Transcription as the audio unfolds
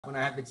when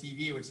I have the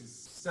TV, which is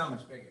so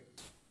much bigger.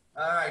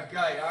 All right,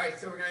 good. All right,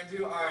 so we're going to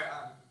do our...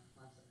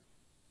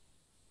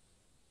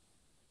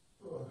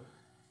 all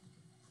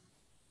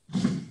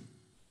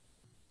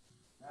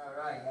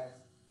right, guys.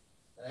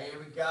 So here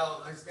we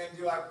go. We're just going to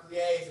do our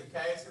pliés,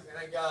 okay? So we're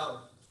going to go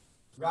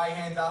right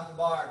hands off the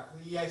bar.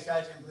 Plié,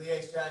 stretch,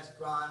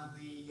 grand,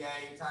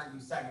 plié. Time to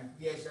do second.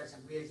 Plié, stretch,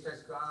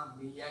 grand,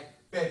 plié.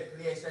 Fifth.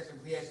 Plié,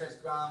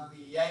 stretch, grand,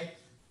 plié.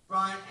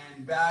 Front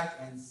and back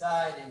and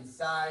side,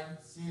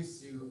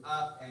 susu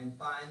up and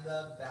find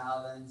the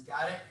balance.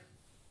 Got it?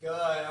 Good.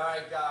 All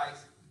right,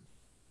 guys.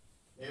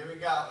 Here we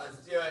go. Let's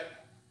do it.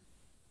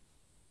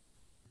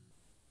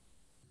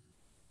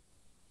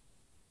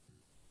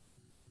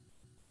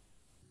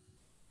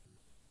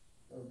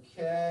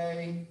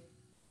 Okay.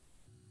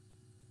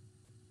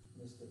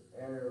 Mr.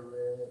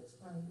 EnRich.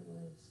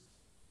 Number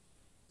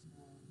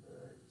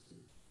 2.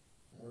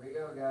 Here we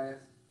go, guys.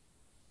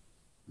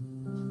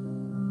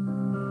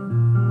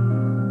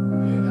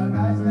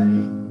 Guys,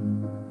 ready?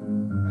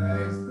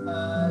 First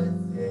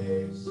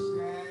position,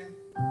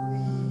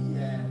 plie.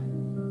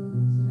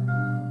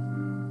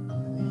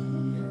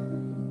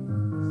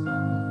 Plie.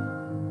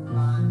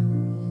 Front,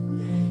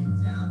 plie,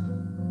 down.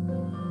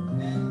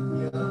 And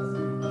heels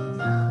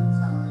down,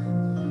 time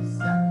to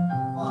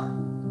second. 1,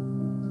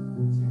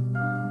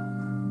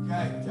 2.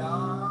 Okay,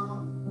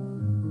 down.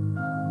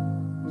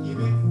 Keep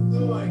it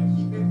fluid,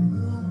 keep it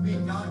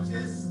moving, don't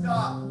just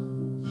stop.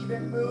 Keep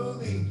it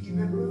moving, keep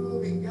it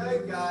moving.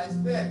 Good, guys.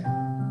 Fifth.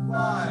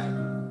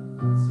 1,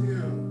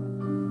 2.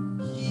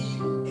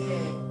 Keep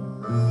it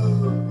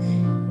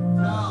moving.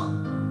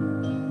 Don't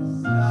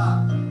stop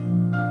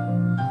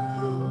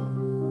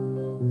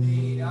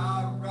moving.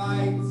 All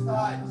right,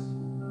 touch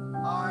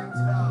our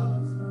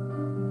toes.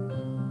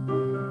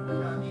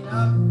 Coming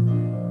up.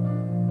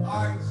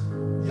 Arch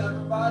the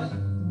upper body.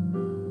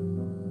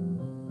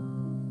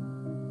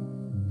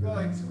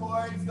 Good.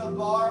 Towards the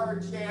bar or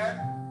chair.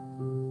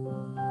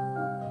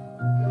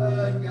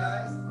 Good,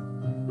 guys.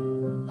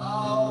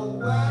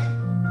 Away.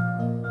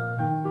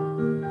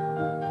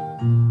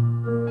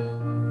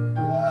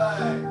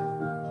 Good.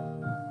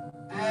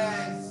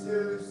 And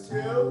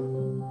susu.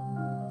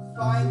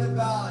 Find the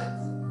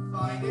balance.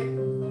 Find it.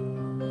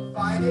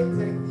 Find it.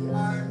 Take the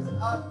arms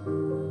up.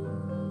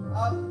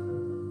 Up.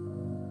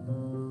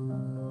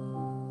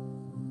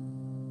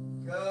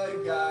 Good,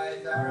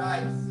 guys. All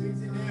right.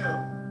 Susu.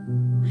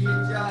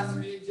 Readjust,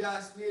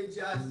 readjust,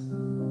 readjust.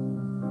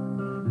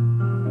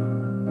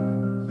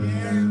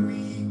 Here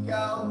we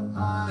go,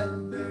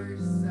 other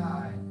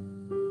side.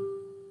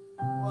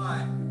 1.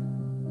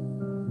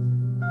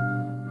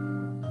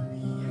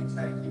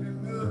 Try to keep it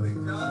moving.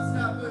 Don't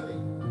stop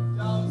moving.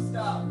 Don't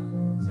stop.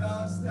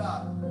 Don't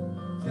stop.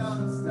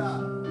 Don't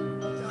stop.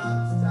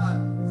 Don't stop.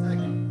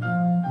 Second.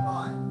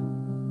 1.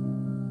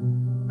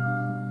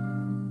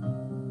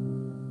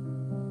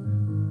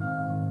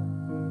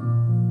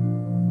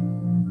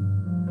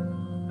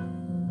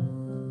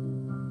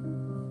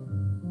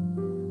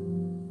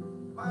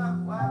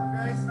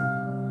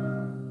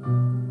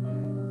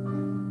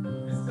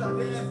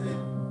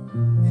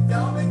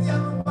 Don't make the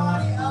upper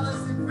body,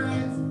 Ellis and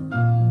friends.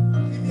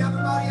 Keep the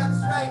upper body up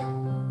straight.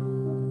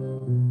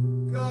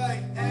 Good.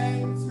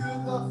 And to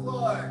the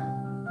floor.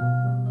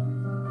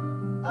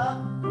 Up.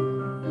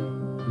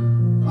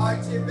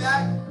 Arch it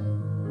back.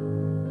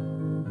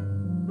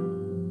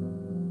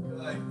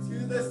 Good. To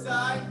the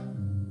side.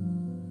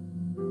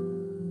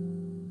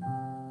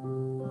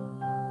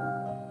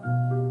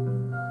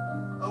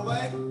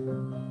 Away.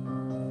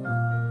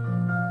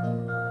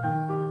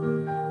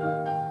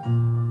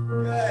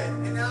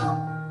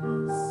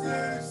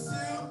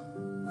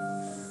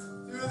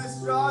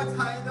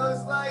 Tighten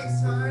those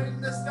legs, tighten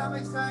the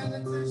stomach, tighten the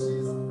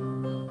tissues,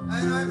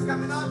 and arms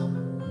coming up.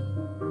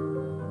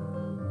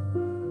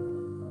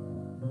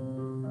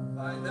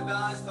 Find the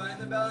balance, find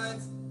the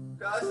balance.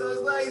 Cross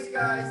those legs,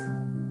 guys.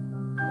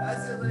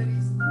 That's it,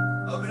 ladies.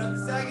 Open up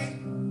the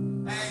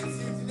second, and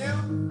suit new.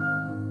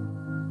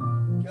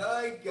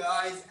 Good,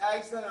 guys.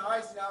 Excellent. All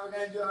right, so now we're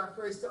going to do our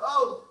first.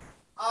 Oh,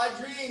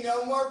 Audrey,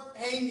 no more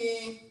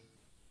hanging.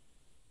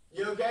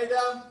 You okay,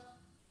 though?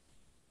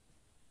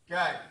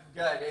 Good,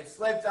 good. It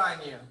slipped on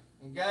you.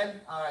 You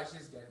good? All right,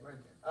 she's good. We're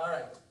good. All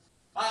right.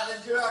 All right,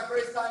 let's do our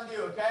first time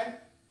do, okay?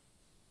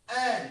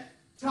 And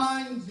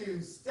time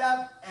do.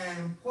 Step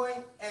and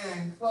point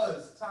and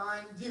close.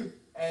 Time do.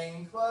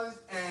 And close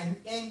and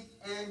in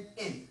and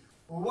in.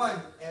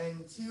 1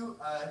 and 2,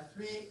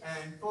 3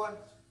 and 4,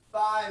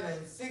 5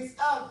 and 6.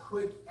 Out.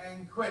 Quick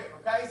and quick.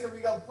 Okay, so we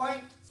go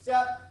point,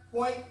 step,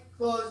 point,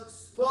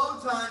 close,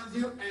 slow time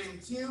do,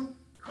 and 2,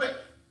 quick.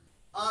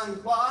 En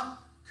croix.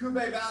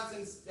 Coupe bounce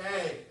and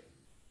stay.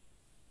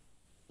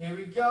 Here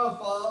we go,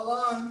 follow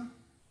along.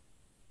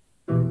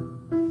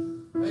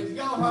 Ready to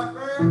go,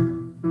 Harper.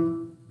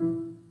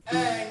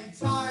 And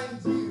time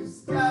to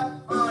step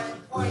on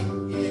it,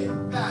 point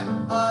it back.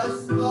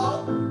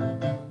 Slow,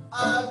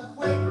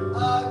 quick,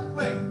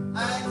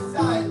 and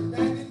side.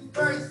 Then in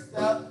first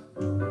step,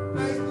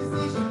 first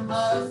position.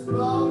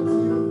 Slow to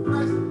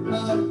first,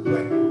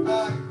 quick,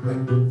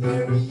 quick.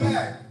 There we go. the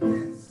air,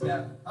 and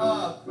step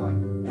up,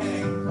 point,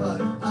 and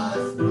close,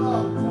 a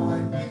slow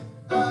time,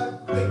 a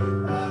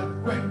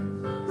quick,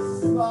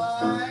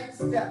 slide,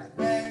 step,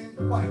 and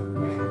point,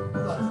 and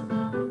close,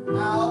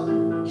 out,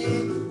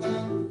 in,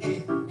 and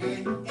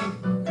in, coupe,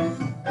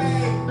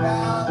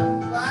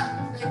 down,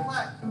 flat, stay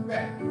flat, coupe,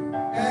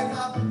 and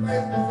up in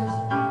first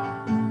position,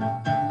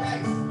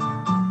 thanks,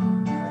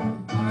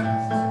 and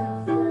arms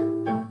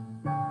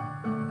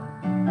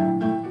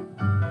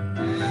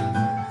to the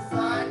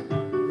side,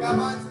 grab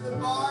onto the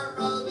bar,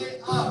 roll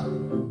it up,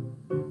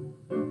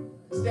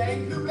 stay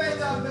in coupe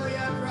though, no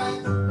young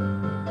friends,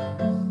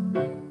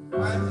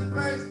 arms in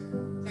first,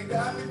 take the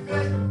arm in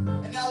fifth,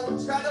 and now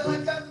we'll try to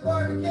let go of the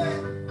bar again.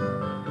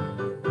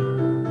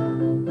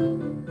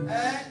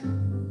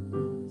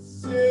 And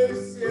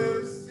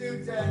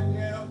Sue, 10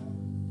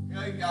 new.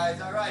 Good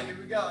guys, all right, here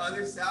we go,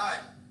 other side.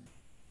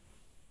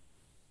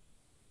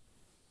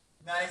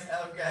 Nice,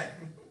 okay.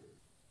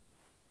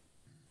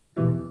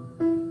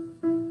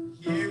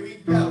 Here we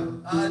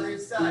go, other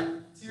side.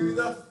 To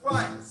the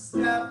front,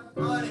 step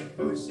on it,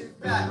 push it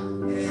back,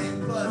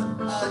 and close.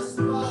 A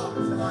slow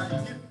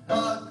time to a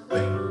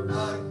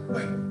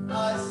quick,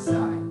 a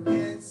side,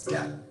 and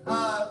step,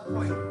 a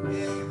point,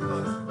 and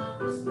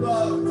close.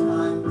 Slow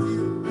time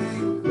to a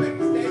quick,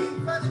 stay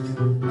in front of you,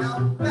 now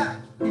back,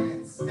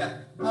 and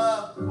step,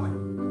 a point,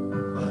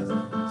 close.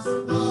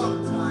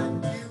 Slow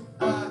time to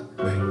a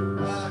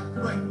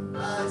quick,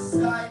 a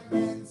side,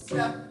 and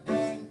step,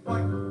 and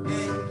point,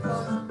 and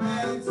close,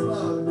 and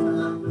slow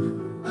time to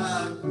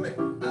quick.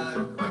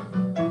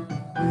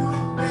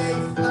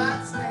 Coupe,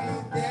 flat, stay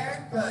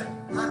there, good.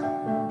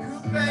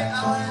 Coupe,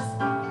 Ellis.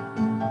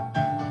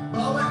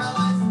 Lower,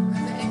 Ellis.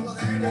 There's an angle,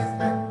 there it is,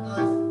 good.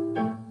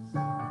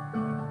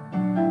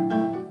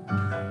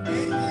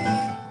 Indy,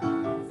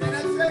 stand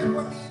up straight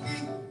for me,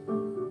 Indy.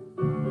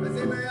 Let's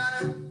see,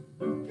 Mariana.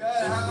 Good,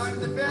 hang on to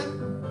the fifth.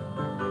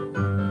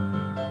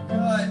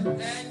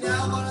 Good, and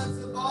now hold on to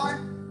the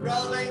bar.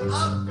 Rolling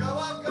up,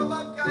 go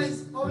up,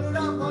 guys. Hold it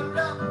up.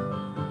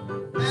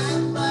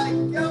 And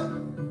let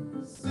go.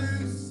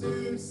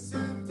 Sue,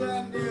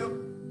 10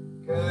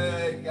 new.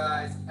 Good,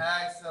 guys.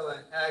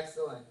 Excellent.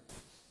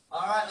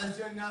 All right, let's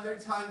do another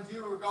time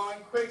do. We're going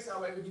quick, so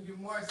that way we can do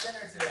more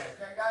center today.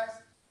 Okay, guys?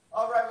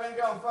 All right, we're going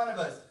to go in front of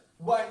us.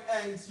 1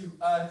 and 2,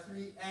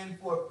 3 and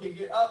 4. Pick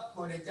it up,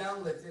 put it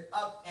down, lift it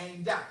up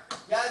and down.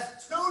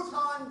 Guys, 2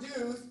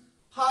 tendus,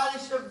 pas de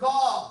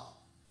cheval.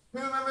 Who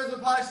remembers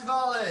what pas de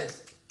cheval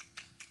is?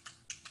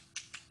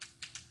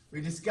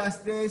 We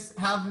discussed this.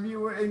 Half of you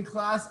were in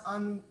class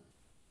on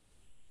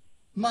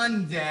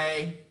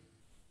Monday.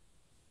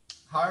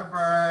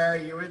 Harper,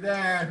 you were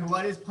there.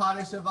 What does pas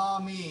de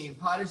cheval mean?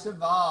 Pas de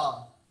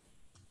cheval.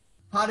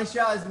 Pas de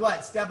cheval is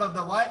what? Step of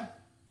the what?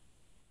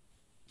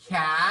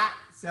 Cat.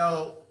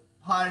 So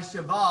pas de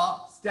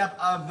cheval, step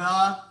of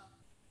the.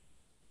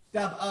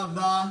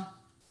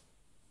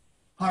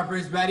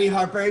 Harper's ready.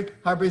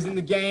 Harper's in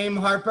the game.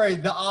 Harper,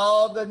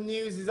 all the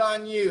news is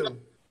on you.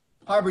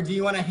 Harper, do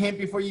you want a hint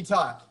before you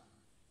talk?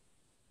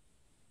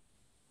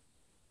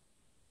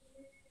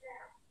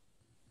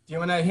 Do you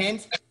want a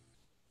hint?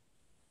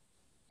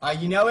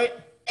 You know it?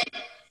 I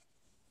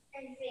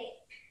think.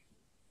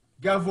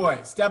 Go for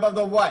it. Step of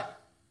the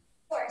what?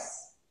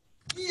 Horse.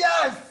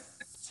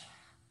 Yes!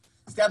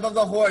 Step of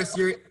the horse.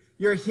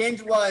 Your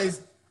hint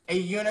was a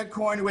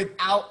unicorn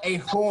without a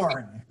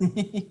horn.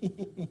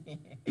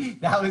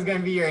 That was going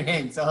to be your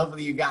hint, so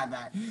hopefully you got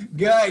that.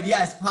 Good.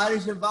 Yes, pas de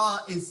cheval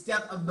is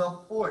step of the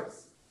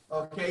horse.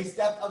 Okay,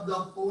 step of the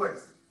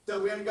horse. So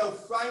we're going to go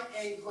front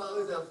and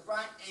close, a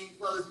front and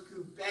close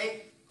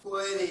coupe.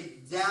 Put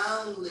it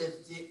down,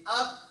 lift it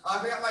up. Oh, I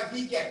forgot my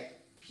piqué.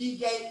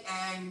 Piqué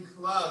and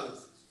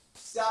close.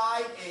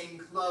 Side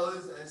and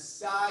close, a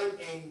side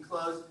and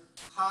close.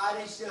 Pas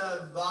de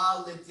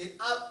cheval, lift it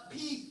up.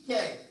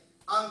 Piqué.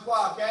 En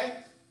quoi,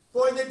 okay?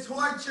 For the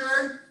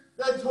torture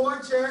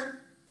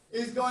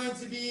is going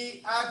to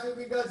be, after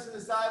we go to the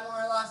side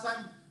more last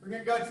time, we're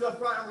going to go to the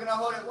front and we're going to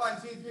hold it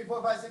 1, 2, 3,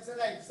 4, 5, 6, and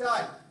 8.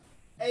 Side.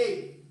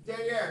 8.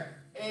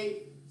 Derriere.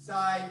 8.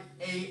 Side,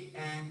 8,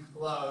 and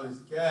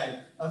close.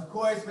 Good. Of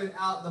course,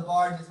 without the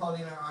bar, just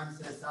holding our arms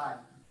to the side.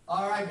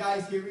 All right,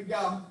 guys, here we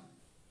go.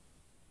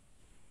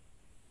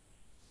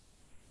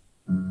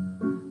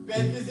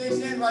 Fifth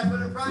position, right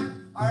foot in front,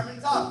 arm in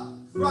top.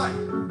 Front,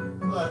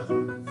 close.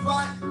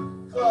 Front,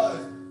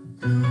 close.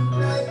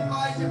 Coupe,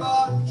 pas de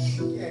cheval,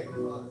 piqué,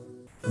 close.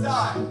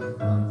 Side,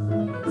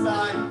 close.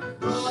 Side,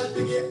 close,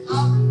 pick it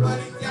up, run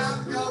it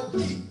down, go,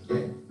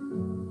 piqué.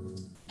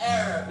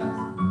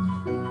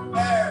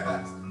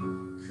 Arabesque.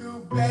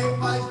 Coupe,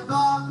 pas de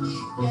cheval,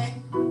 piqué.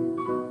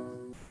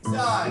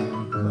 Side,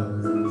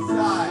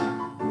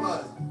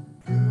 close.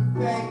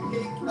 Coupe,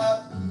 pick up,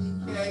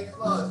 piqué,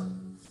 close.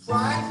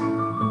 Front,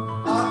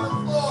 on the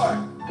floor.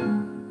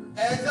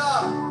 Hands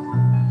up.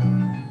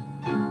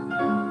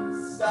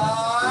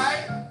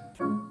 Side.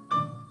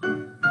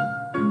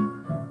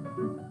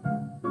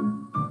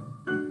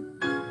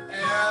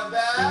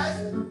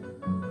 Arabesque.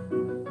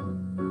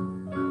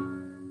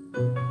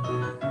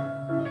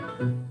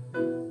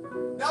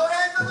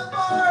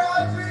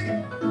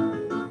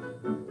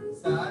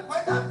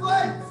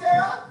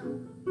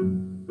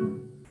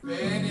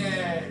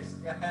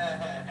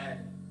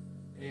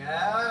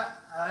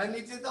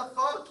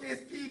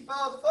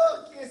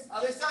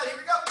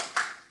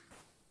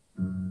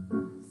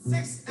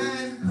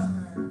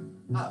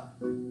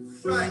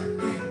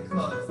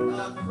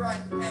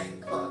 front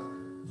and close.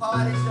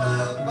 Pas de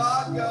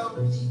cheval, go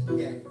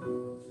pique.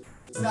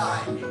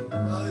 Side and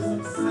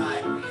close,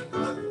 side and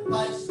close.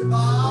 Pas de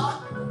cheval,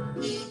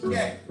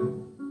 pique.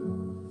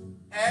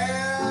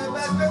 And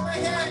let's go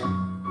right here.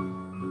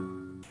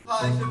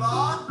 Pas de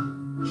cheval,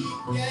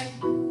 pique.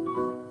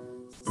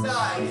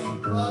 Side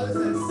and close,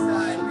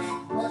 side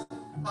and close.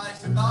 Pas de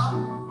cheval,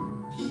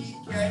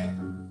 pique.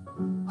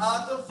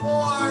 Off the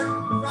floor,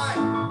 front,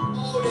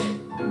 hold it.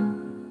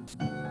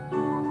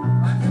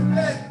 Under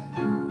fifth.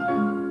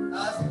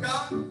 Let's go.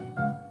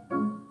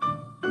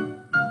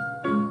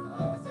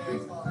 Oh, Miss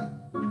Eric's falling.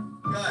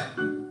 Good.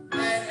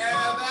 And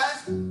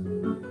arabesque.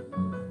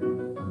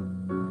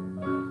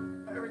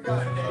 Here we go,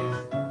 Dave.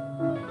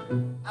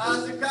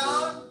 How's the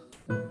cone?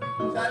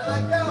 Try to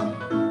let go.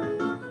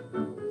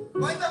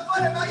 Point the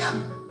foot, Amelia.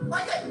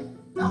 Point it.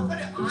 Don't put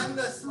it on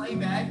the sleigh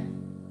bed.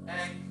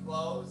 And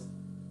close.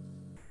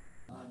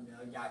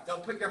 Amelia,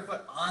 don't put your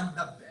foot on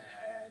the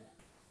bed.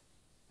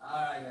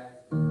 All right, guys.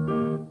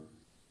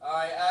 All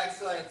right,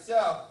 excellent.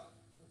 So,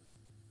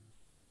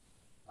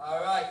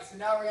 all right. So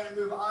now we're gonna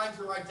move on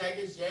to our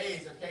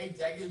dégagés. Okay,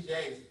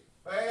 dégagés.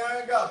 We're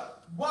gonna go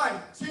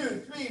 1,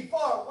 2, 3,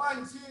 4.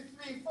 1, 2,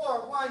 3,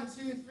 4. 1,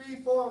 2, 3,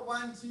 4.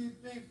 1, 2,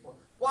 3, 4.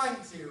 1,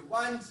 2,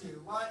 1,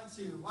 2, 1,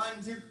 2,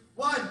 1, 2,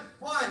 1,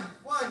 1,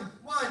 1,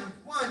 1,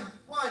 1,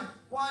 1,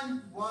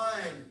 1,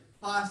 1.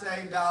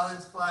 Passe,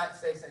 balance, flat,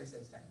 stay, stay,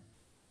 stay, stay.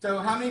 So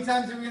how many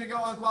times are we gonna go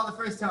on qual the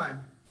first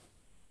time?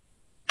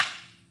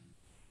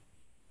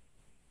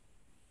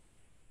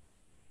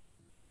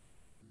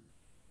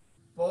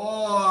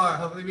 4.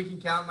 Hopefully we can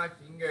count my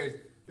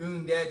fingers.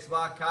 1, 2, 3,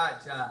 4.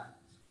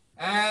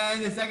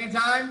 And the second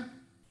time?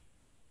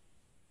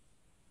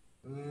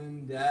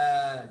 1,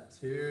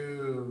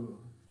 2.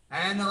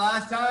 And the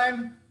last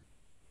time?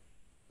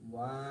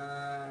 1.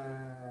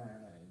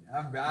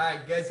 All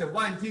right, good. So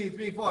 1, 2,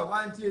 3, 4.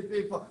 1, 2,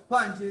 3, 4.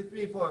 1, 2,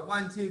 3, 4.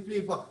 1, 2,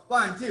 3, 4.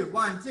 1, 2,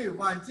 1, 2,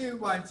 1, 2,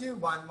 1, 2,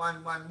 1,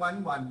 1, 1,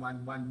 1, 1,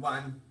 1, 1,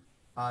 1.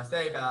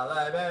 Passe,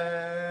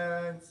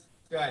 balance.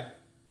 Good.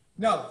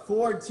 No,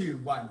 4, 2,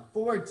 1.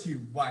 4, 2,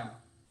 1.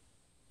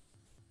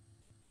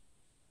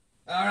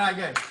 All right,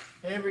 good.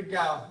 Here we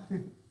go.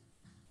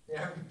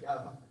 Here we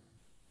go.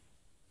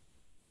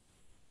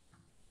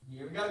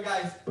 Here we go,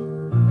 guys.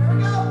 Here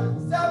we go.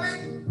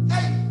 7,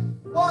 8.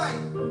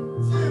 1,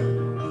 2,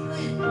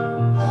 3, 4.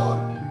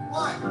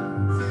 1,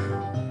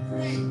 2,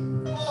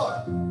 3, 4.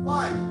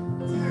 1,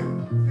 2,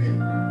 3,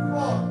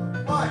 4.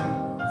 1,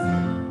 2,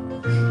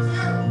 3,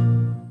 2.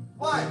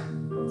 1,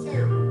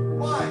 2,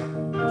 1,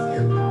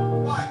 2.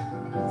 1,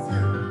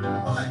 2,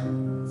 1,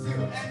 2.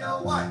 And a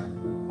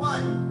 1,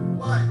 1,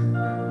 1,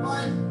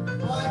 1,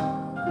 1,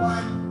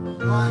 1,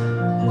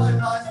 1, 1.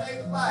 Passe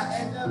flat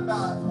and a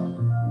balance.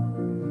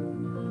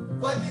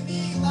 Foot to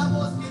knee,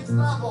 level, skin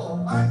level.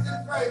 Arms in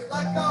first.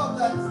 Let go of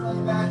that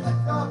sleigh bag. Let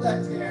go of that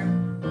chair.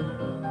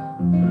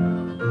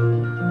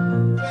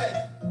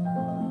 Fifth.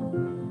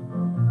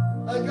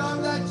 Let go of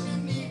that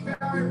chimney,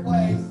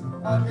 fireplace.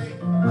 Okay.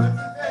 Arms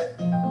in fifth.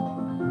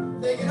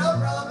 Take it up,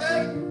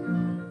 relevate.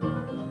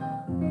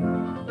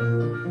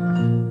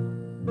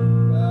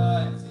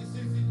 Good.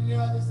 See the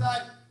other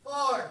side.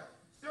 4,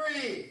 3,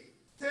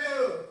 2,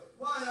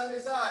 1. Other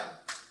side.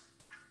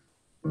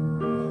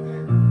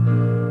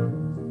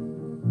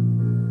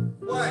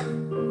 1,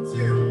 2,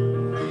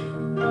 3,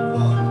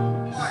 4.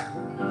 1,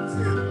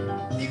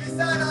 2. Keep it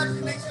side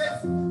option. Make sure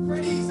it's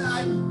pretty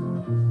side.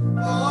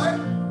 4,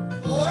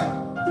 4,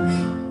 3,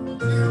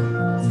 2,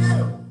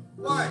 2.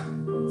 1,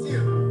 2,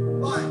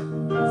 1,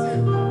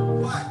 2,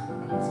 1,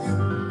 2,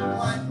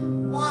 1,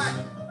 1,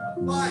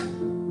 1,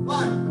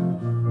 1.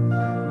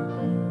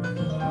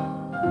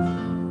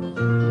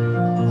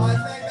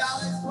 Stay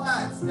balanced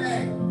flat.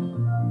 Stay.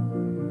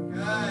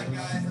 Good,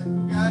 guys.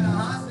 Good.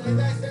 Stay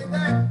there. Stay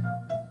there.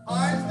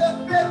 Arms to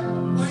fifth.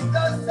 Point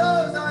those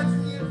toes,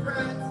 Audrey and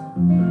friends.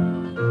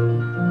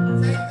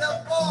 Take the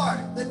 4.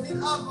 Lift it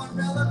up on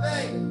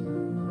releve.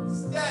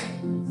 Stay,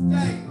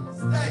 stay,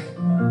 stay.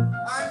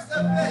 Arms to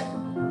fifth.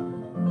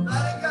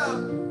 Let it go.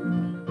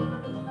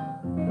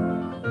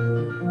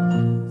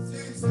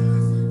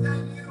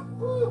 Continue.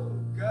 Woo.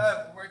 Good.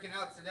 We're working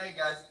out today,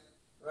 guys.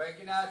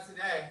 Working out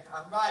today.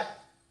 All right.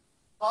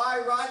 All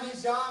right, rond de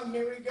jambe.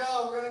 Here we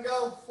go. We're going to go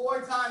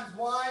 4 times.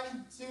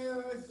 1,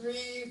 2,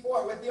 3,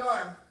 4 with the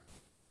arm.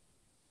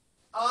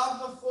 Off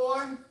the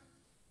floor.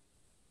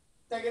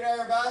 Take it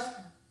arabesque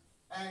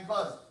and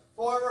close.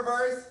 4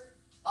 reverse.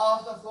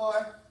 Off the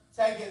floor.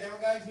 Take it. Then we're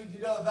going to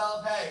do a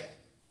valpe.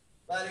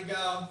 Let it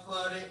go.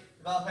 Float it.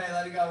 Valpe.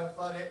 Let it go.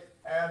 Float it.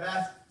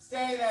 Arabesque.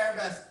 Stay in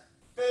arabesque.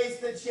 Face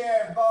the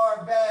chair.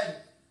 Bar.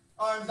 Bed.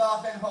 Arms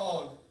off and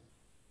hold.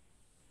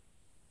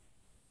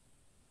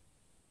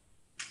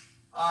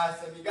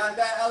 Awesome. You got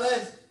that,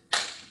 Ellis?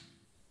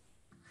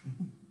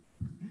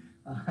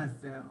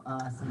 Awesome.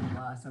 Awesome.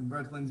 Awesome.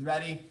 Brooklyn's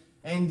ready.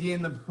 Indy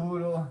and the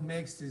poodle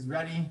mixed is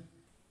ready.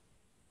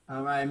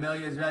 All right,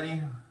 Amelia's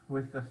ready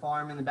with the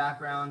farm in the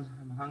background.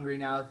 I'm hungry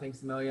now.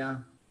 Thanks,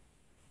 Amelia.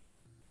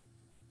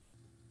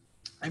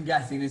 I'm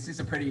guessing it's just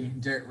a pretty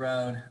dirt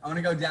road. I want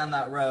to go down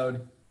that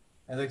road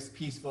It looks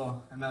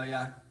peaceful,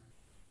 Amelia.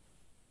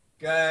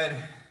 Good.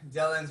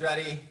 Dylan's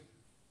ready.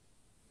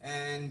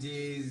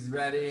 Andy's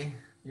ready.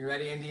 You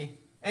ready, Andy?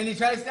 Andy,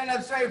 try to stand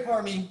up straight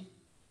for me.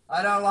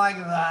 I don't like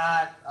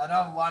that. I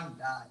don't want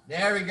that.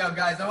 There we go,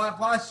 guys. I want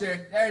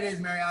posture. There it is,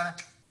 Mariana.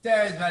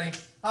 Sarah's ready.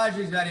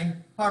 Audrey's ready.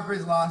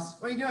 Harper's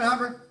lost. What are you doing,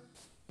 Harper?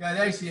 Yeah,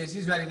 there she is.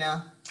 She's ready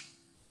now.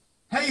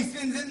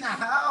 Payson's in the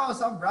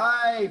house. All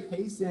right,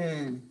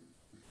 Payson.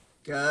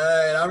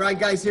 Good. All right,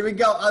 guys, here we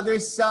go. Other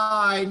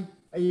side.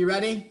 Are you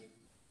ready?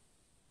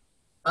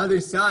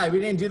 Other side. We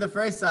didn't do the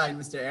first side,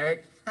 Mr.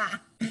 Eric.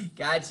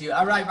 Got you.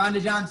 All right,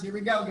 Rhonda Johns. Here we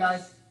go,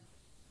 guys.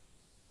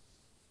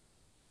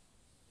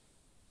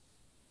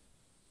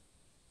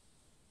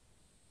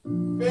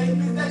 Face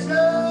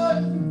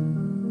position.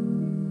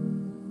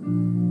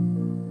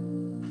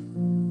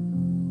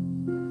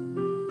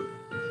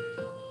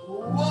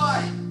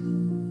 One,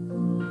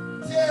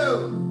 2,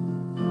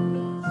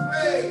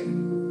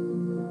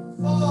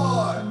 3, 4.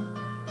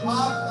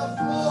 Off the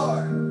floor.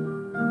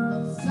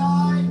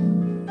 Side,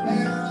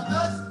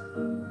 parallels.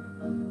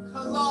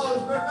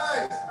 Close,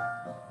 reverse.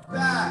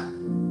 Back.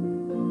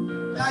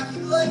 Back,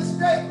 keep the legs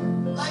straight.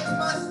 Legs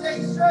must stay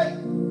straight.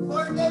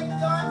 Coordinate with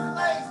the arms and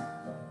legs.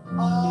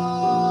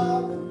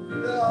 Off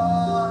the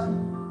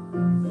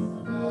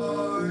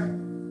floor.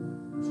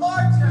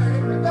 Torture,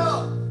 here we go.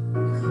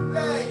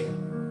 Coupe,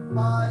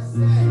 passe,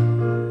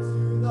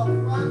 to the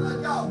front, let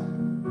go.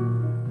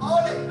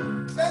 Hold it,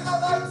 bend the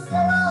legs,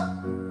 Sarah.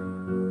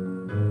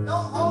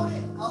 Don't hold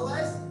it,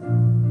 Alice.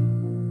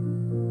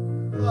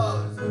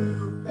 Close,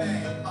 coupe,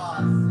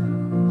 passe,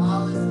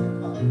 Alice,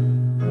 go.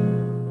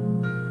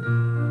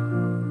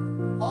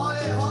 Hold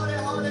it, hold it,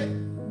 hold it.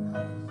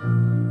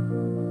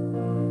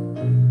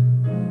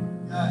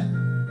 Good.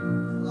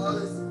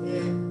 Close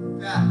it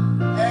back.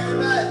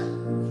 Arabesque.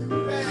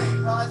 Coupe.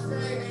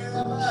 Passe.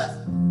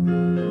 Arabesque.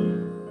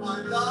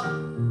 Arms up.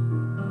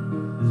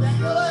 Change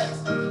your legs.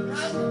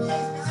 Behind your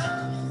knees. Behind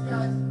your knees,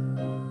 guys.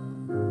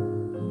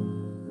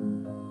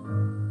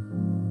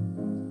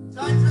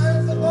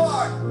 Turn the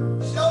bar.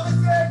 Shoulder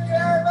straight.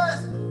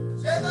 Arabesque.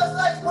 Change those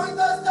legs. Point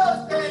those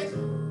toes, Paige.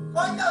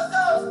 Point those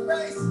toes,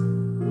 Grace.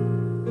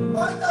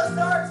 Point those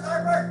toes,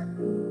 Harper.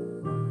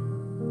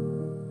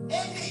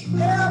 Indy,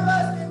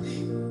 Arabesque, Indy.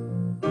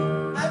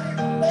 Have you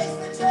face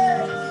the chair,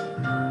 Indy.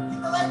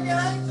 Keep the leg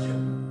behind you.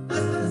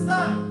 Let's to the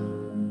side.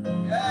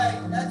 Okay,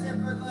 that's it,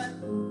 Brooklyn.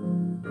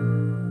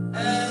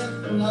 And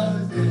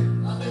close it.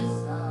 Other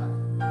side.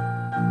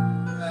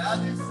 Good,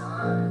 other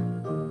side.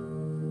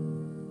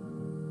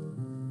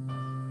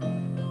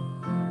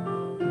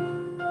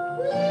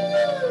 Woo!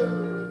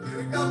 Here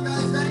we go,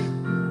 guys. Ready?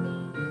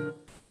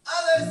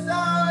 Other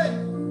side.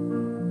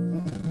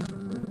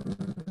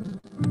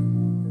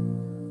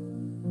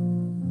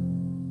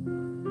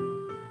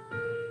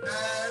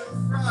 And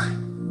front.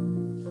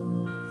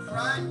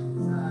 Front,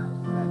 side,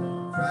 back.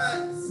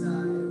 Front,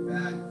 side,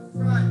 back.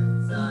 Front,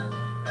 side,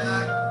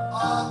 back.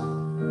 Off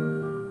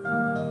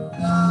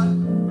the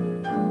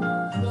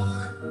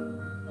floor.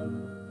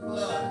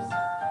 Close.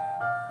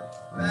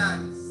 Back,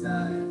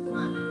 side,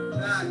 front.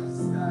 Back,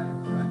 side,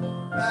 front.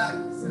 Back,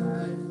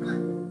 side,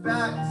 front.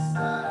 Back,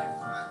 side,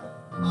 front.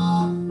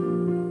 Off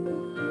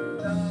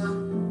the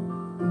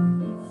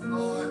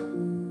floor.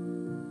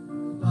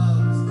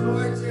 Close.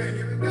 Torture.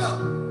 Here we go.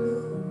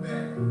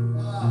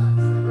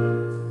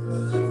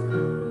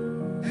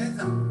 Hands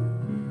up.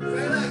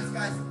 Straight legs,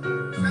 guys.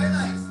 Straight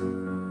legs.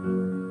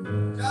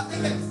 Drop the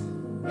hips.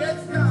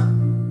 Hips down.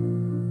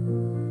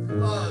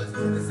 Close to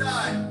the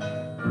side.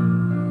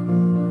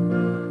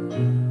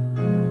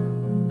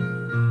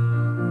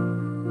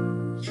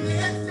 Keep the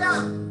hips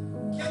down.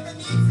 Get the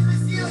knees to the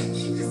ceiling.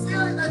 Knees to the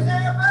ceiling. That's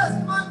Arabesque.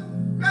 Come on.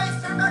 Grace,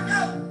 turn back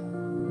out.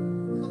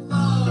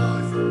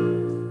 Close.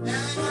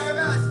 And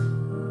Arabesque.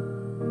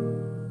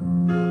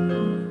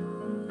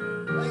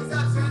 Legs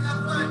up, straighten up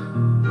front.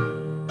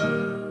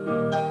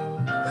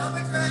 Don't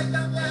betray,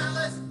 don't get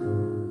Alice.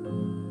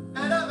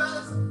 Head up,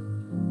 Alice.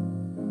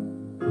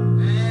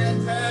 And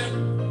turn.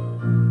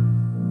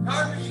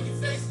 Harper, you can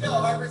stay still.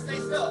 Harper, stay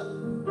still.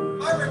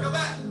 Harper, go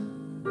back.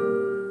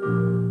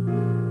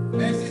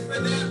 This is for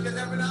them because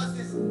everyone else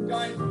is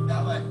going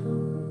that way.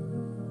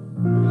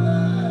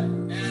 Good.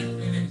 And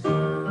finish.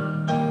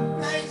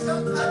 Paige,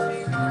 don't touch me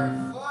with your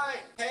foot.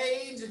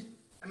 Paige.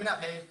 I mean, not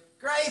Paige.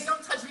 Grace,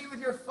 don't touch me with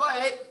your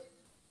foot.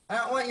 I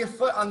don't want your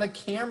foot on the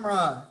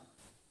camera.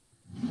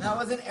 That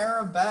was an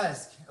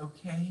arabesque,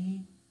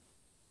 okay?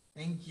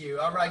 Thank you.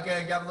 All right,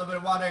 good. Got a little bit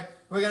of water.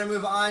 We're going to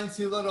move on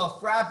to little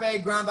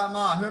frappe grand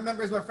battement. Who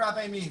remembers what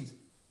frappe means?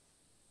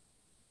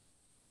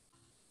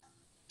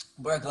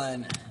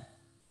 Brooklyn.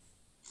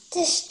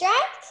 To strike?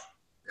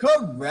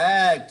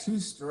 Correct. To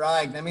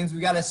strike. That means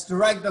we got to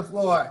strike the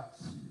floor.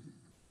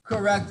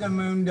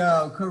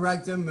 Correctamundo.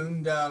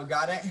 Correctamundo.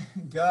 Got it?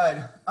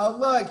 Good. Oh,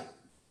 look.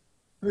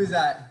 Who's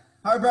that?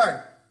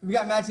 Harper. We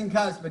got matching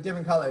cups, but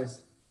different colors.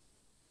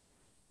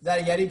 Is that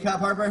a Yeti cup,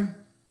 Harper?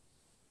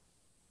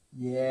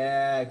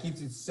 Yeah, it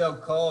keeps it so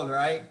cold,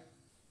 right?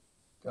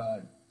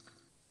 Good.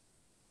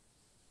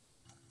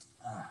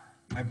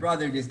 My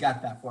brother just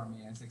got that for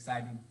me. It's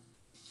exciting.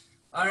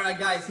 All right,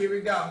 guys, here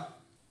we go.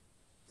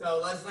 So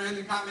let's learn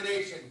the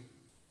combination.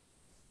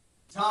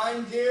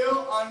 Time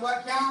do on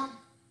what count?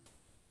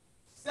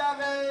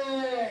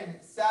 7.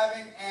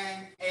 7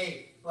 and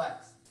 8.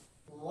 Flex.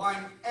 1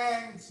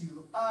 and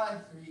 2,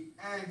 3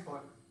 and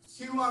 4.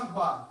 2 on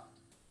quad.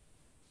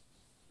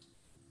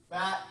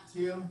 Back,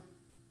 2.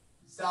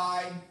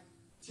 Side,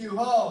 2.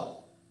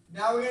 Hold.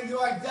 Now we're going to do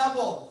our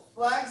double.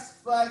 Flex,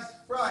 flex,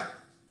 front.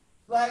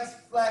 Flex,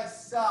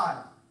 flex,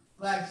 side.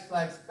 Flex,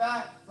 flex,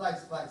 back.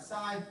 Flex, flex,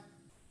 side.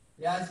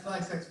 Yes,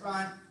 flex, flex,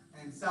 front.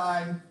 And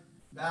side,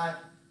 back,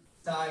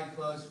 side,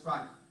 close,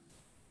 front.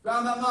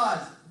 Ground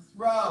mamas.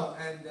 Throw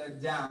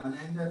and down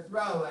and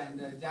throw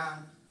and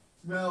down.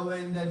 Throw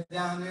and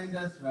down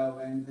and throw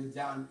and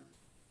down.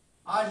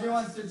 Audrey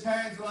wants to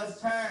turn, so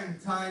let's turn.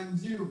 Time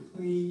do,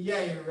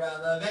 plie,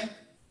 releve.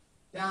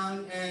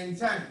 Down and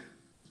turn.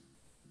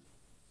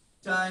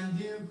 Time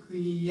do,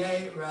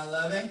 plie,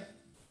 releve.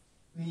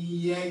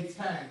 Plie,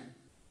 turn.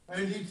 We're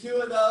going to do 2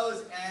 of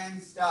those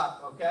and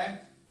stop, okay?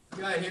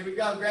 Good, here we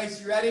go. Grace,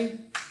 you ready?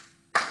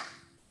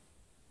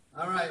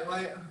 All right,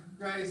 wait,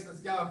 Grace, let's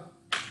go.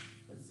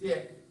 Let's see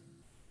it.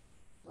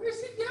 What is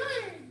she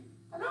doing?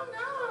 I don't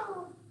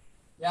know.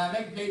 Yeah,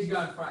 make Paige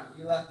go in front.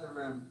 You left the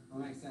room. That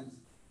makes sense.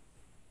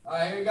 All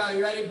right, here we go.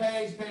 You ready,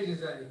 Paige? Paige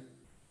is ready.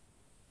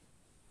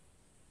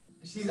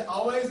 She's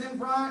always in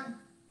front?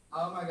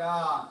 Oh, my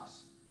gosh.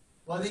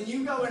 Well, then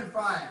you go in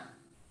front.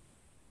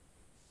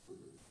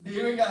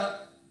 Here we go.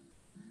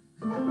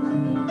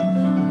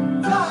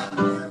 Time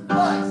to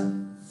flex.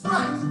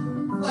 Front.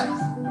 Flex.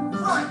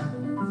 Front.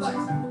 Flex.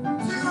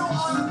 2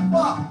 on the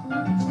block.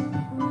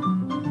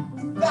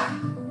 Back.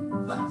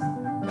 Flex.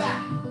 Back.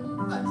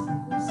 Flex.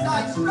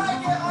 Side.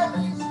 Strike it. I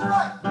mean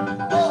strike.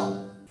 Hold.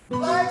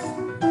 Flex.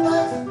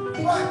 Flex.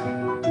 Front.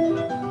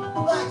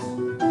 Flex.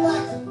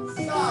 Flex.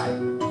 Side.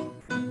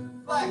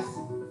 Flex.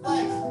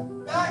 Flex.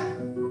 Back.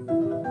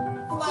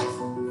 Flex.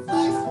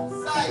 Flex.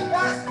 Side.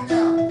 Faster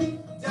now.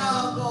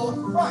 Double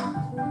front.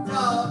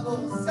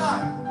 Double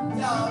side.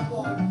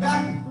 Double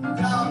back.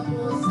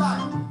 Double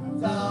side.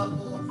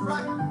 Double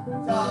front.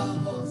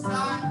 Double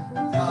side.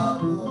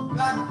 Double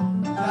back.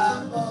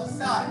 Double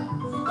side.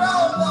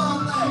 Roll the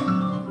leg.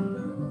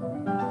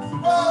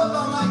 Roll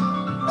the leg.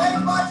 Leg,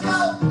 watch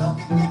out. Don't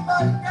get hit by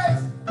the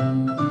grace.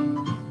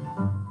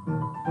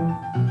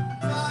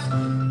 Time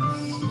to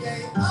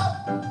plie up.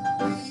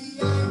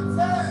 Plie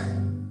turn.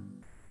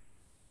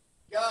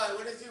 Good.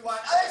 What does he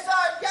want? Other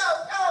side. Go.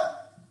 Go.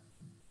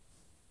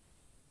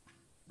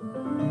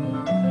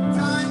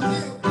 Time to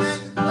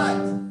and flex.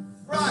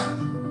 Front.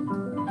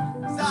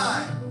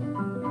 Side.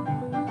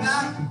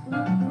 Back.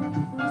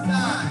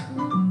 Side.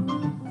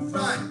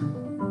 Front.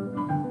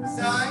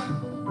 Side.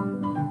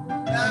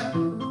 Back.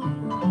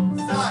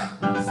 Side.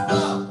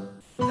 Slow.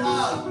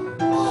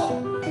 Double.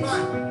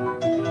 Front.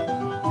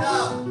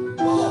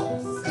 Double.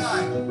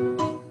 Side.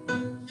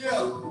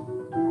 Heel.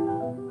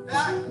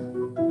 Back.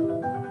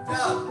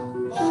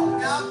 Double.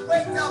 Now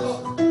quick double.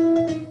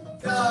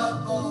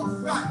 Double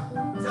front.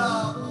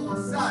 Double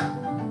side.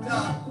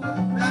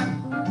 Double back.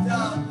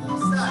 Double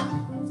side.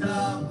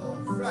 Double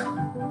front.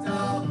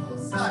 Double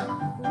side.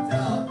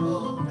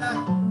 Double back.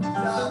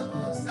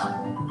 Double side.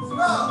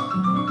 Throw.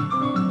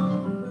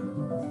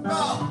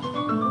 Throw.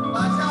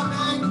 Watch out,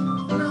 man.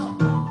 Throw.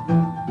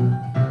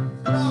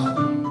 Throw.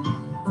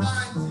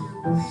 Time to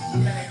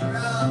plie,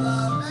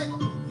 releve,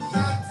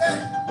 plie,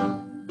 turn.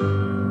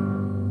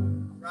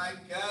 Right,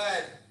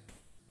 good.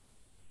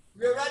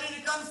 We're ready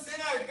to come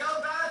center. Go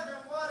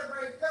bathroom, water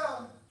break, go.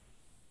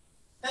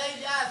 Hey,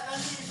 yes,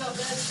 unmute yourself,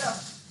 let's go.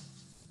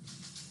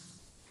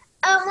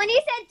 When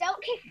you said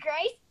don't kick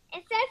Grace,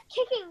 instead of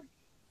kicking,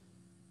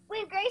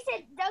 when Grace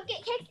said don't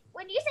get kicked,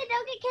 when you said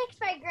don't get kicked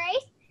by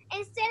Grace,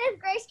 instead of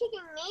Grace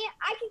kicking me,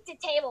 I kicked the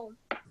table.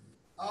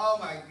 Oh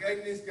my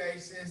goodness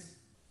gracious.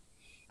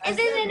 And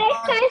then the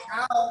next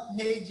time, out,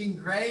 Paige and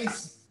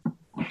Grace.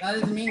 That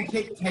doesn't mean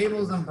kick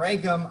tables and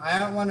break them. I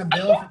don't want to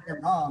bill for your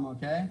mom,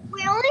 okay?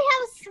 we only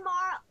have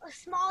a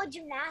small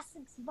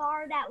gymnastics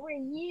bar that we're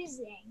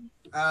using.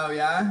 Oh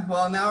yeah?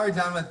 Well, now we're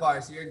done with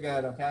bars, so you're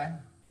good, okay?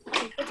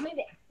 Let's move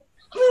it.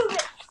 Move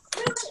it.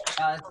 Move it.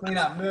 Let's clean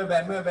up. Move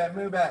it, move it,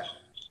 move it.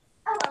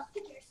 Oh, well,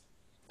 pictures.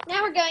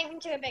 Now we're going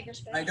into a bigger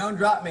space. Hey, don't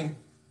drop me.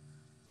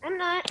 I'm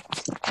not.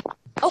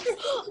 Oh,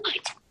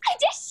 I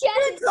just She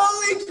shattered.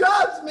 totally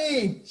dropped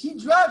me. She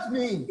dropped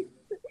me.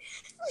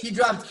 She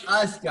dropped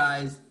us,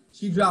 guys.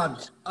 She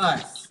dropped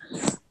us.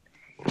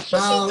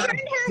 How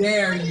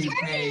dare you,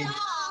 Paige?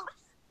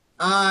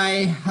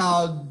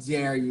 How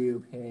dare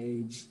you,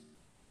 Paige?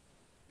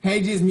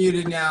 Paige is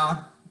muted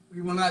now.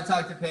 We will not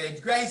talk to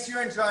Paige. Grace,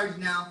 you're in charge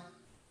now.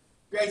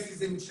 Grace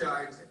is in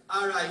charge.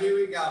 All right, here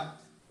we go.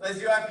 Let's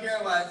do our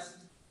pirouettes.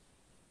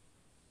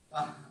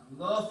 I'm a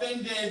little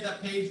offended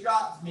that Paige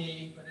dropped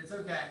me, but it's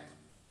okay.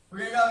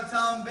 We're going to go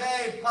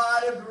tombe,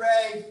 pas de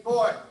bras,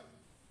 forth.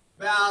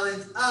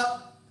 Balance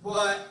up,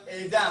 put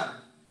it down.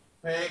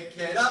 Pick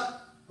it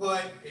up,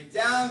 put it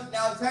down.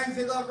 Now turn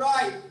to the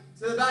right,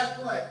 to the back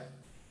foot.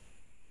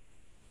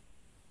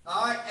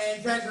 All right,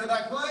 and turn to the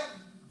back foot.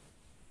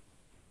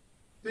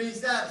 3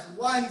 steps.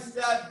 1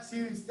 step,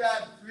 2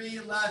 step, 3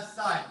 left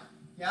side.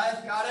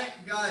 Guys, got it?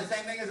 Good.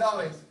 Same thing as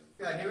always.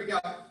 Good. Here we go.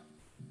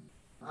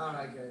 All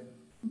right, good.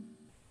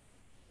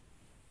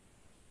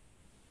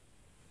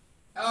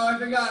 Oh, I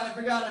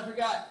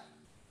forgot.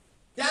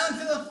 Down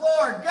to the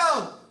floor.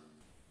 Go.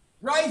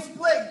 Right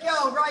split,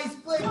 go. Right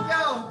split,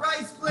 go.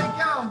 Right split,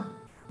 go.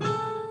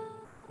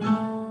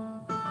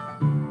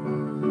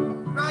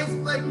 Right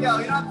split, go.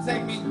 You don't have to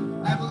take me.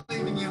 I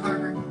believe in you,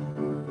 Harper.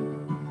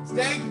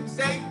 Stay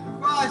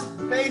crossed.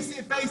 Face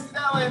it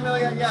that way,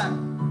 Amelia. Yeah.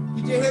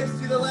 Get your hips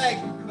to the leg,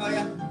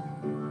 Amelia.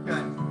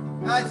 Good.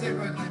 That's it,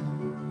 Brooklyn.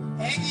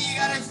 Andy, you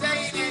gotta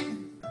stay in it.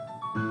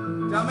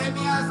 Don't make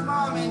me ask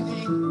Mom,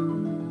 Andy.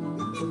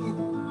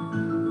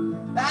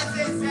 That's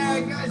it,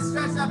 Sarah. Good.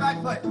 Stretch that back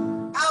foot.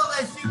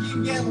 Outlets, you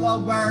keep getting low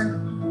burn.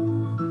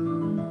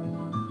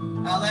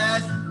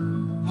 Outlets.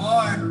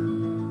 More.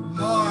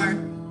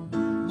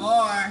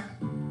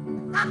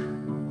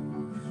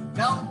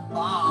 Don't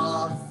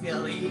fall,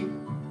 silly.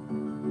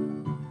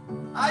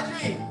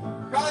 Audrey,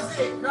 cross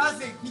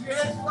it. Keep your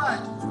hips flat.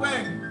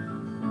 Swing.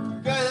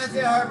 Good, that's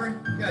it, Harper.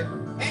 Good.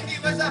 Andy,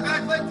 what's that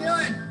back foot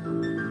doing?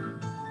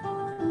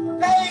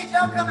 Paige,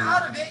 don't come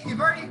out of it. You've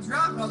already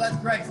dropped. Oh, that's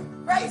Grace.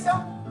 Grace,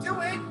 don't do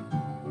it.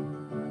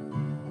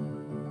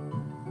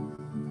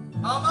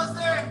 Almost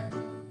there.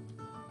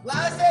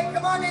 Last hit.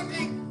 Come on,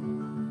 Andy.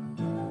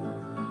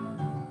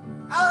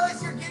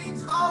 Alice, you're getting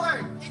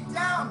taller. Get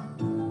down.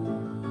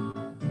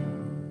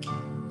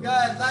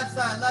 Good. Left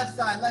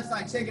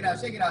side. Shake it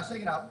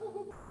out.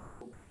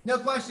 No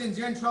questions.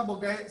 You're in trouble,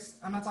 Grace.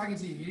 I'm not talking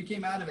to you. You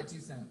came out of it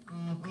too soon.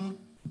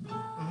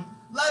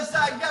 Left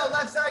side,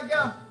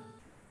 go.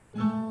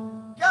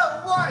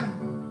 Go.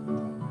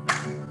 1.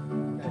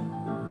 Good.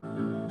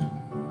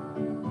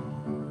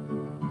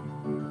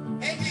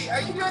 Andy,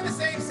 are you doing the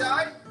same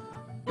side?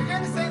 You're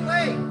doing the same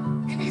leg.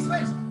 Andy,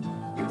 switch.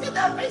 You did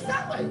that face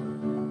that way.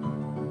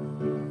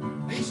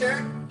 Are you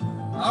sure?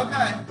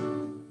 Okay.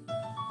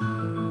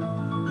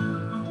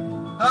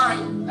 All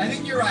right. I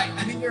think you're right.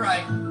 Okay.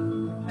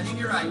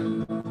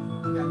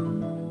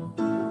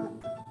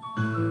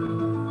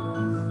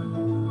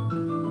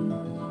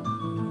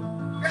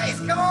 Grace,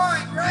 come on,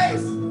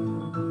 Grace.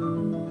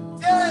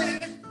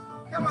 Dylan,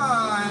 come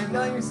on.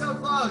 Dylan, you're so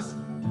close.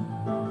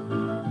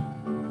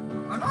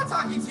 I'm not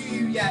talking to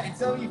you yet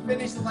until you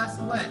finish the left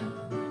split.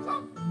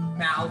 Don't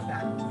mouth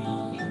at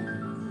me.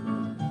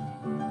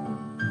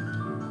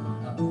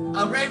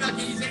 Oh, Rainbow,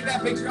 can you take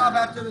that picture off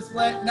after the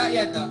split? Not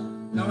yet, though.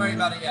 Don't worry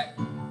about it yet.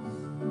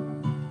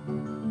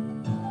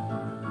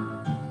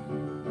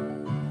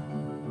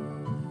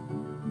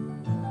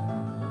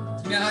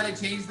 Do you know how to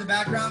change the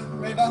background,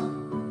 Rainbow?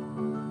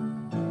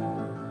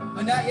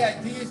 Oh, not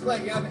yet. Do your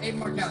split. You have 8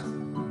 more counts.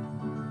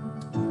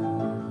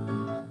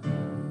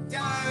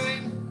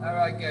 Time. All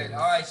right, good. All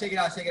right, shake it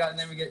out, and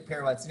then we get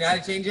pirouettes. You know how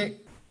to change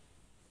it?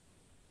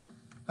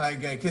 All right,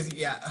 good. Because,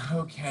 yeah.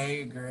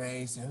 Okay,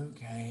 Grace.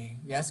 Okay.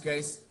 Yes,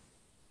 Grace?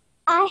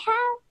 I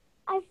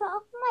fell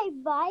off my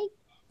bike,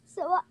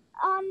 so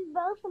on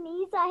both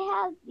knees I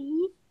have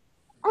these.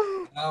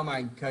 Oh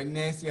my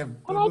goodness, you have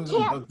and I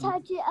can't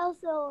touch it, else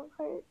it'll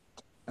hurt.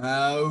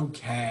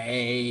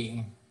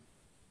 Okay.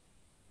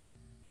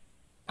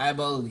 I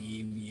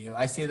believe you.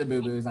 I see the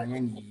boo-boos on your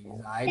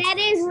knees. That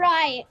is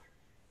right.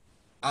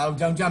 Oh,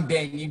 don't jump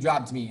in. You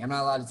dropped me. I'm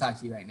not allowed to talk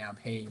to you right now,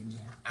 Paige.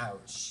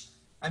 Ouch.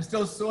 I'm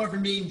still sore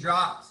from being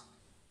dropped.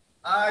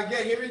 All right,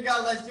 good. Here we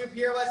go. Let's do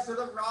pirouettes to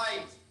the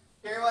right.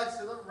 Pirouettes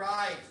to the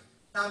right.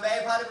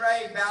 Tombe, pas de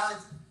break,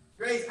 balance.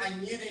 Grace, I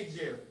muted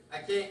you. I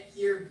can't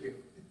hear you.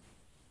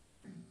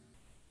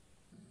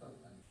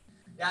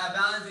 Yeah,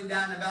 balancing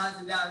down,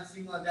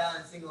 single and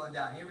down.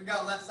 Here we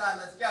go, left side,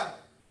 let's go.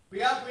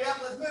 We up,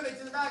 let's move it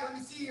to the back. Let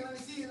me see you.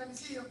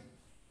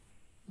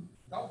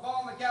 Don't fall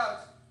on the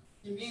couch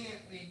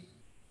conveniently.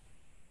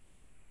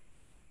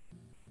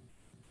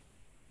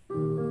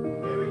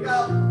 Here we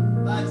go.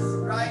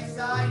 Right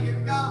side, here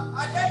we go.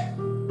 Okay.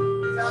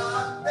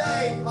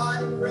 Tombe, pas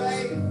de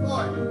break,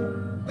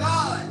 forward.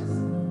 Balance.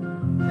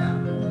 Down.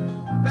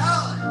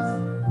 Balance.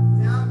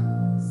 Down.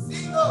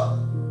 Single.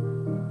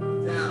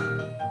 Down.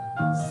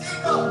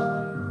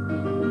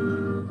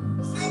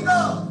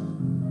 Single.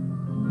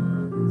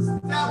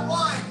 Step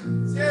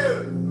 1, 2,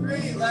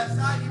 3. Left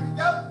side, here we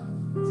go.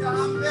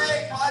 Tombe,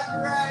 pas de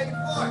break,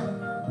 forward.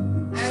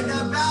 And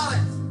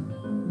balance.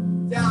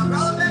 Down.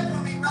 Roll it back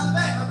for me. Roll it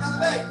back.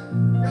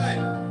 Good.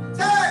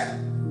 Turn.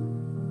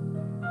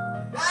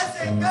 That's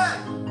it. Good.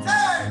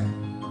 Turn.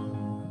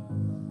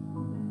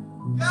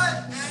 Good.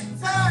 And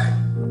turn.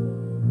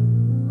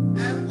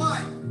 And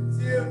 1,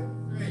 2,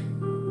 3.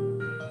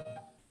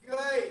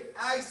 Great.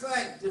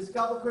 Excellent. Just a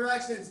couple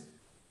corrections.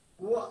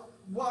 Why?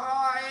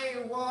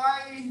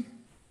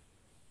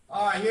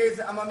 All right.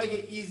 I'm going to make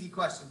an easy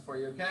question for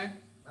you, okay?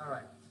 All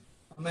right.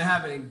 I'm going to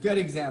have a good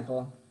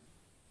example.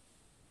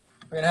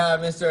 We're going to have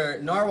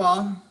Mr.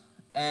 Norwal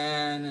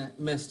and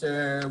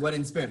Mr.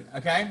 Wooden Spoon,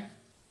 okay?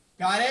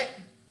 Got it?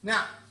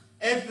 Now,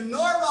 if the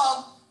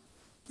Norwal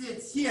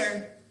sits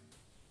here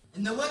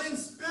And the wooden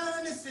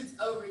spoon sits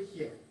over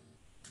here.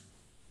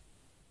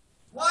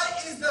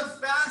 What is the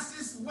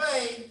fastest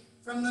way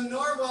from the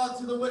narwhal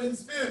to the wooden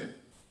spoon?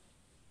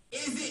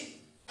 Is it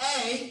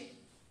A,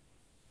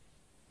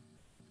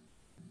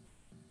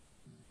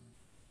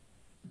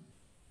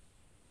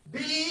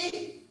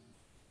 B,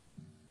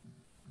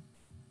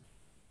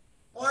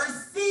 or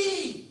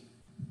C?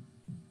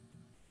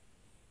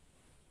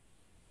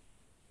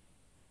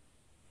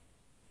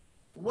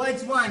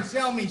 Which one?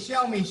 Show me,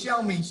 show me,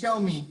 show me, show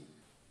me.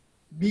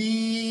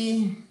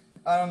 B,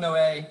 I don't know,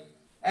 A.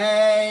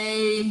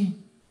 A,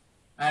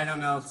 I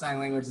don't know, sign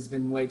language has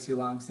been way too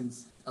long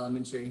since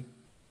elementary.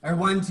 Or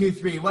 1, 2,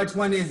 3, which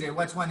one is it?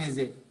 Which one is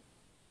it?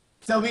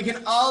 So we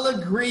can all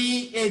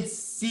agree it's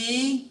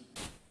C?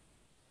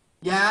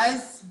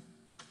 Yes?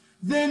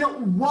 Then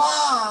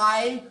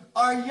why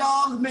are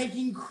y'all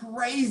making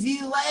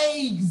crazy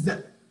legs?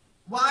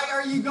 Why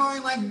are you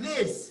going like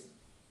this?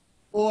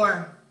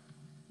 Or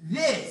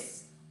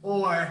this?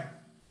 Or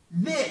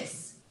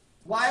this?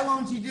 Why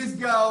won't you just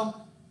go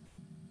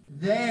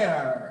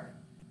there?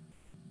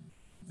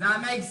 Does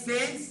that make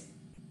sense?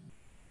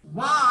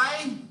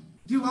 Why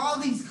do all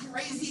these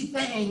crazy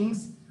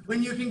things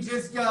when you can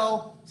just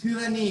go to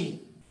the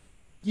knee?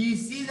 Do you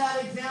see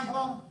that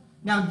example?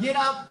 Now get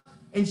up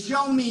and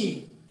show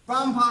me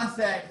from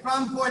passe,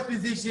 from fourth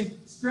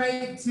position,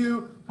 straight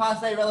to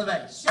passe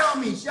releve. Show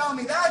me,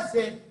 that's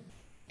it.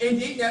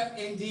 Indeed, yep,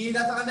 indeed,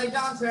 that's on the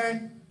down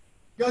turn.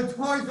 Go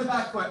towards the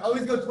back foot,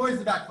 always go towards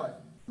the back foot.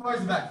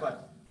 Towards the back foot.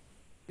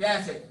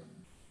 That's it.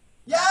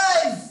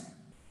 Yes!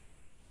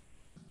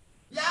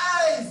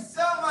 Yes!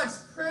 So much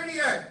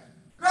prettier.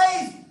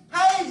 Grace,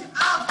 Paige,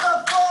 off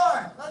the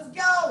floor. Let's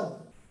go.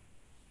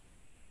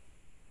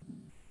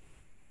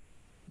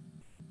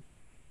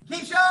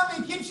 Keep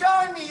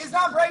showing me. It's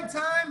not break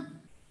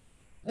time.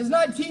 It's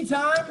not tea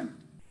time.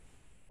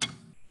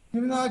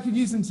 Even though I could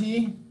use some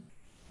tea.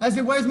 I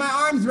said, where's my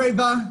arms,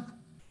 Reva?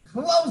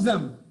 Close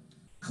them.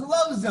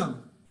 Close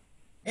them.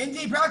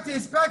 Indeed,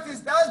 practice. That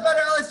was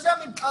better.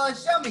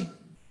 Alice, show me.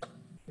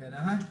 Good,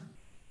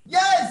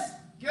 Yes!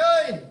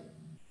 Good.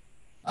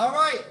 All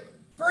right.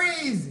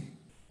 Freeze.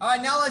 All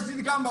right, now let's do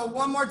the combo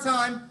one more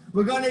time.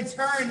 We're going to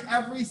turn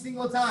every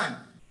single time.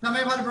 Tell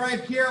me about a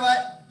brave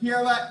pirouette.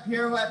 Got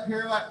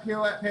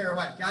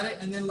it?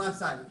 And then left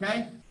side,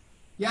 okay?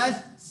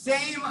 Yes?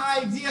 Same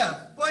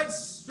idea. Foot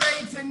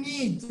straight to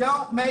knee.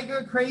 Don't make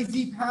a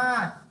crazy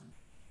path.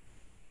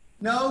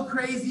 No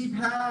crazy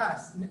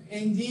pass.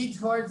 Indeed,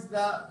 towards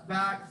the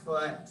back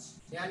foot.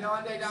 Yeah, no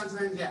on-day down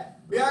turns yet.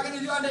 We are going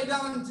to do on-day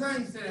down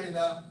turns today,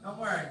 though. Don't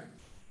worry.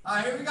 All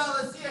right, here we go.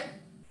 Let's see it.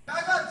 Go.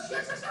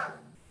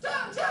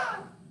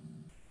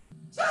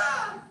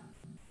 Cha!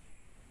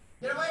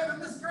 Get away from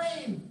the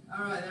screen.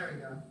 All right, there we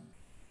go.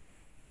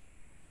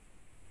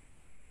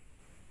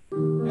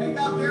 There you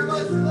go. Here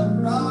goes to the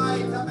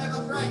right. Come back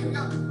on the right. Here we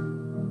go.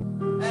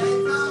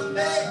 And come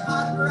back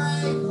on the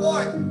break.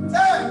 Forward.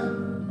 Turn.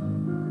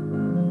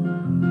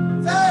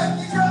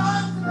 Get your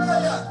arms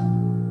familiar.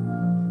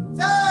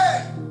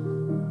 Turn.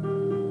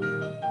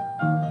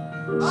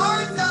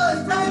 Arms,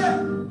 Alice, tighter.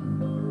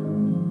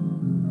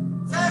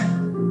 Turn.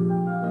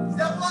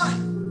 Step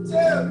 1,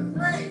 2,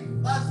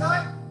 3. Left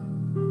side.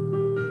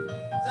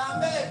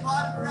 Zombie,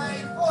 bottom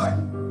right, forward.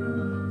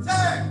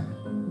 Turn.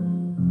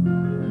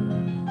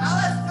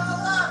 Alice, to the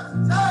left.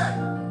 Turn.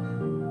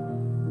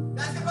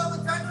 That's it,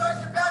 but turn towards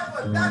your back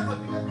foot. Back foot,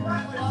 because your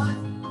right foot, Alice.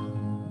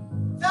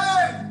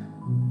 Turn.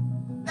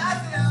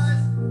 That's it,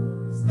 Alice.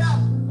 Step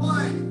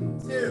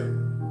 1,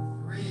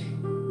 2, 3.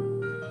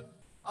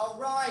 All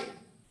right.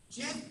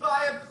 Just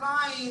by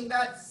applying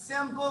that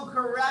simple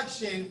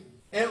correction,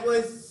 it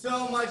was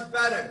so much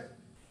better.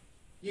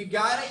 You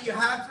got it? You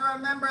have to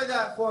remember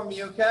that for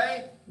me,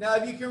 okay? Now,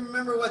 if you can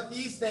remember what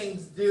these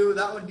things do,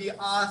 that would be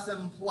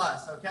awesome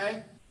plus,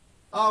 okay?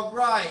 All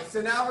right,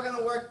 so now we're going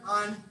to work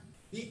on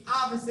the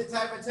opposite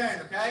type of turn,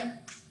 okay?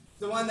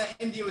 The one that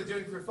Indy was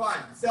doing for fun.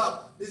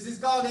 So, this is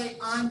called a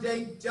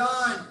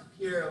on-day-done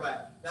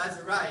pirouette. That's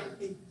right.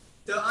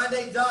 So,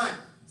 on-day-done.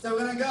 So, we're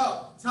going to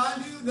go.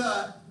 Tendu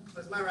the,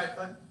 what's my right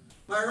foot?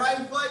 My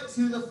right foot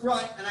to the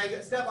front, and I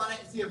step on it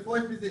and see a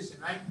fourth position,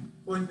 right?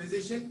 Fourth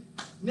position.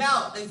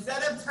 Now,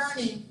 instead of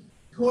turning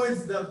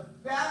towards the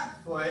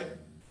back foot,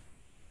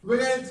 we're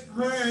going to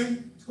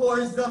turn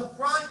towards the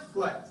front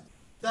foot.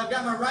 So I've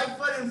got my right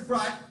foot in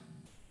front,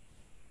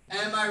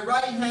 and my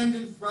right hand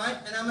in front,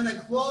 and I'm going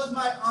to close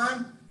my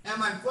arm, and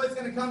my foot's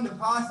going to come to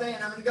passe,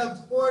 and I'm going to go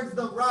towards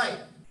the right.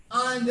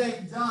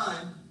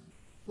 On-day-done,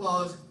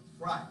 close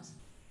front.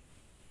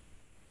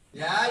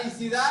 Yeah, you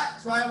see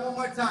that? Try it one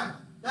more time.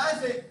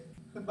 That's it.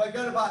 But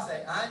go to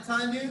passe. All right,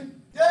 time you.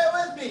 Do it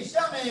with me.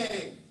 Show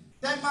me.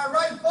 Take my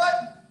right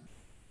foot.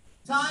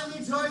 Time you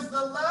towards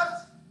the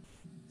left.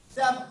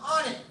 Step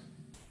on it.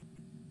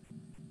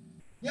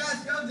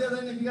 Yes, go,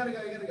 Dylan. If you gotta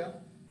go, you gotta go.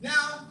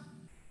 Now,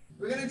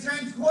 we're gonna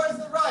turn towards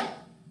the right.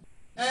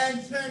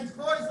 And turn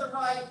towards the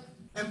right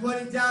and put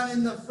it down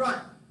in the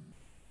front.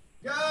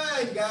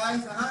 Good,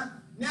 guys.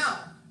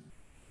 Now,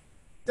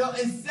 so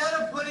instead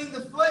of putting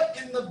the foot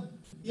in the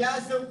Yeah,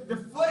 so the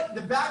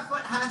back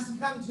foot has to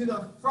come to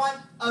the front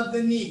of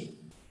the knee.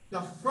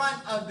 The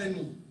front of the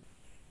knee.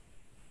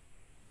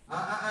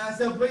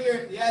 So put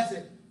your, that's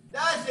it.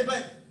 That's it,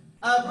 but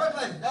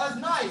Brooklyn, that was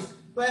nice.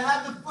 But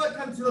have the foot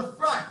come to the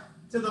front.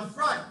 To the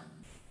front.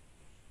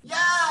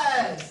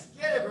 Yes!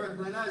 Get it,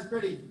 Brooklyn. That was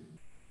pretty.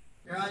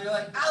 You're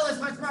like, Alice,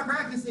 what's my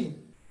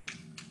practicing?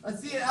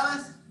 Let's see it,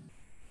 Alice.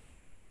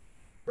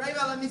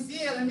 Rainbow, let me see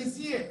it. Let me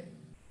see it.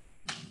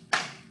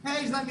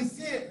 Paige, let me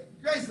see it.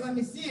 Grace, let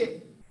me see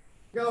it.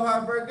 Go,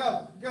 Harper.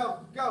 Go, go,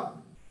 go.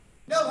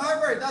 No,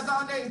 Harper, that's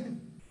all day.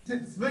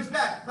 Switch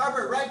back.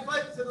 Harper, right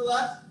foot to the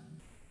left.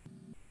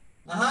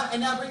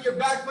 And now bring your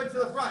back foot to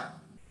the front.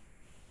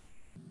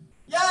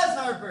 Yes,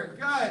 Harper.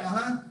 Good,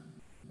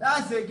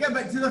 That's it. Good,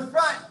 but to the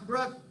front,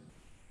 Brooke.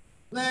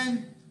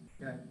 Lynn.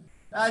 Good.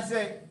 That's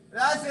it.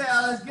 That's it,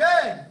 Alice.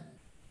 Good.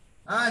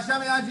 Show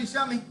me, Audrey.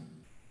 Show me.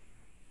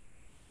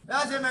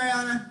 That's it,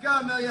 Mariana. Go,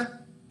 Amelia.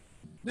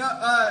 No,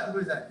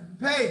 who's that?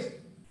 Paige.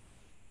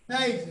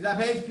 Paige. Is that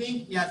Paige?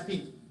 Pink? Yes,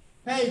 pink.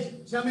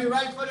 Paige, show me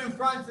right foot in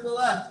front to the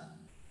left.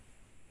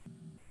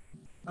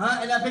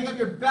 And now pick up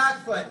your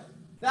back foot.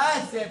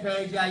 That's it,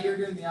 Paige. Yeah, you're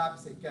doing the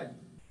opposite. Good.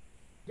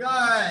 Good.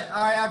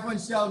 All right, everyone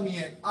showed me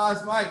it.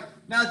 Awesome. All right.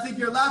 Now take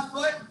your left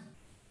foot.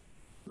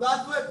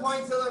 Left foot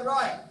point to the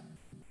right.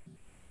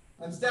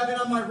 I'm stepping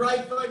on my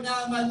right foot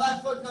now. My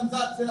left foot comes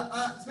up to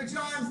the, switch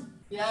your arms.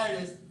 Yeah, there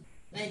it is.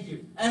 Thank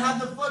you. And have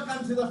the foot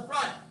come to the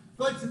front.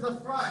 Foot to the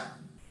front.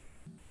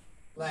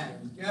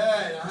 Land.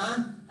 Good.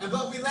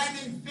 But we land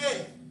in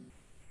fifth.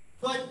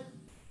 Foot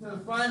to the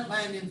front,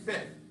 land in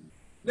fifth.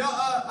 No,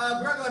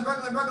 Brooklyn.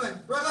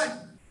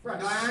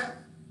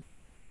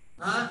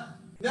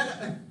 No.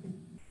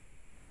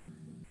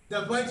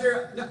 So point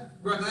your, no,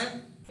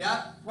 Brooklyn.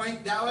 Yeah,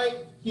 point that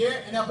way,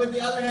 here, and now put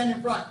the other hand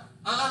in front.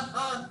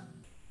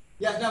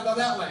 Yes, now go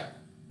that way.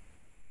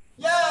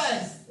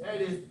 Yes! There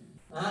it is.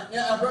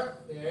 Yeah,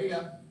 there you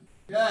go.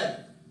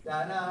 Good.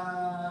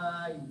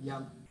 Da-da,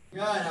 yum.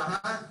 Good,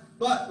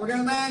 But we're going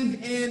to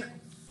land in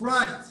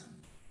front.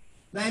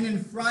 Land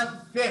in front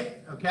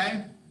fifth,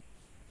 okay?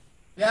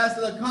 Yeah,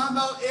 so the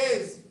combo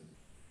is,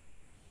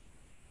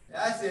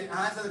 that's it.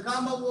 So the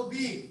combo will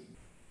be,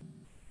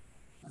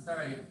 let's start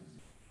right here.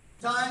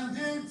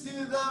 Tendu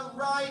to the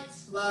right,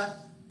 left.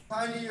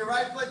 Tendu your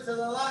right foot to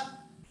the left.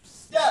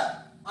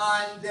 Step.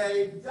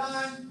 Ande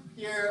done.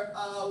 Here,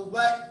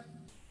 wet,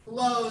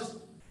 close,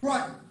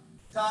 front.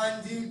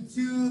 Tendu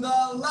to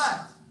the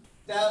left.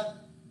 Step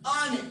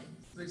on it.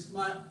 Switch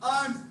my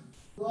arms.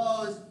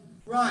 Close,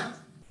 front.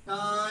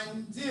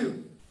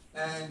 Tendu.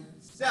 And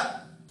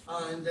step.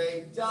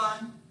 Ande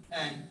done.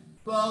 And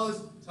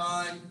close.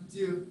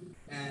 Tendu.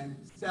 And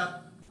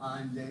step.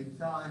 Ande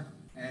done.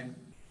 And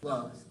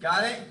close.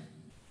 Got it?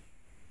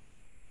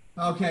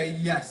 Okay,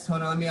 yes.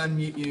 Hold on, let me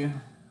unmute you.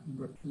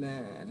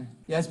 Brooklyn.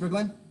 Yes,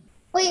 Brooklyn?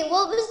 Wait,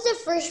 what was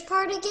the first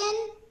part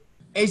again?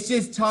 It's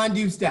just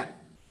tendu step.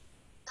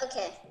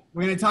 Okay.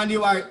 We're going to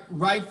tendu our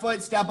right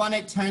foot, step on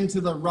it, turn to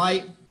the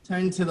right,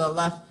 turn to the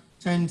left,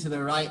 turn to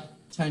the right,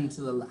 turn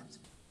to the left.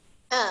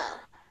 Oh.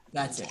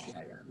 That's it.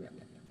 Yeah.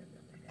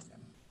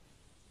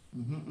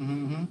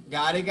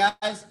 Got it,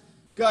 guys?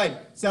 Good.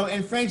 So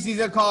in French, these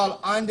are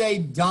called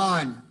ande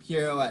dan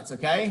pirouettes,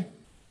 okay?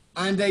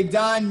 Ande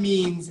dan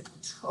means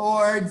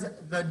towards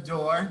the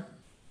door,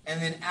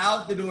 and then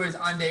out the door is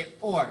ande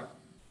or.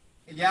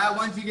 Yeah,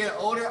 once you get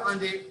older,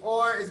 ande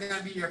or is going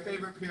to be your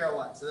favorite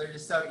pirouette, so they're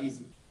just so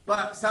easy.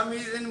 But for some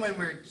reason, when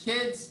we're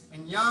kids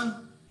and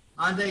young,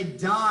 ande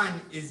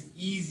dan is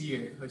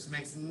easier, which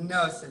makes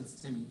no sense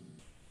to me.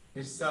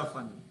 It's so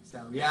funny.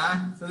 So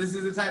yeah, so this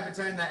is the type of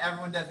turn that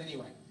everyone does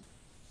anyway.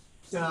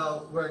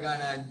 So we're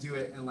gonna do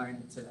it and learn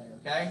it today,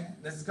 okay?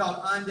 This is called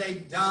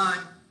ande dan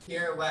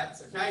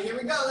pirouettes, okay? Here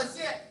we go, let's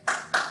see it.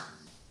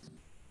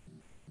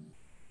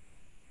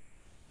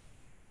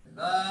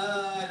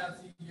 I don't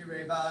see you,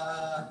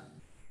 Reva.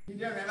 You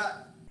doing,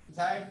 Reva? You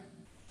tired?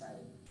 Tired.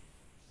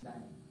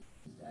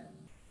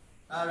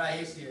 All right,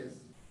 here she is.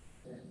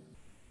 Good.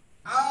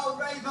 Oh,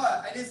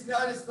 Reva, I just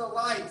noticed the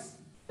lights.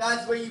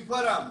 That's where you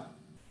put them.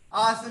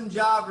 Awesome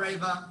job,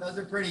 Reva. Those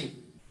are pretty.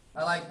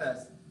 I like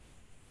those.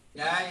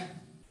 Yeah,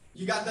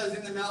 you got those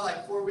in the mail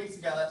like 4 weeks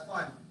ago. That's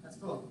fun. That's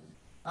cool.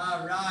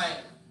 All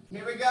right.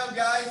 Here we go,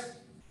 guys.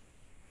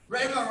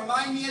 Reva,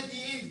 remind me at the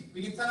end.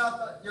 We can turn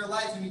off your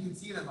lights and we can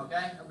see them,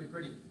 okay? That'll be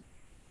pretty.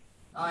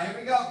 All right, here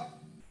we go.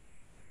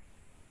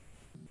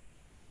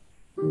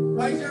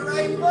 Place your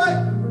right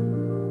foot.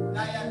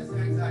 Not yet, the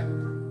same side.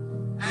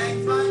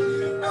 And turn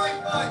your right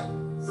foot.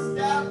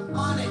 Step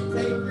on it.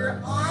 Take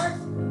your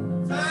arms.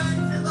 Turn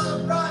to the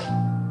right.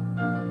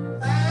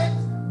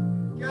 Legs.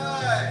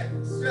 Good.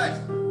 Stretch.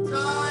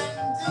 Turn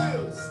to.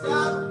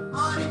 Step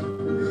on it.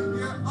 Move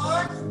your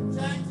arms.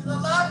 Turn to the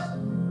left.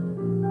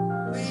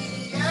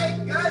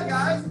 Plie. Good,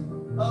 guys.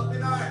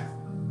 Open arms.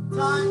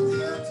 Turn to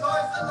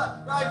towards the left.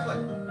 Right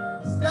foot.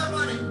 Step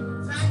on it.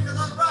 Turn to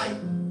the right.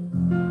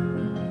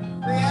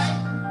 Plie.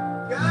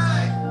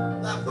 Good.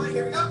 Left foot.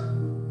 Here we go.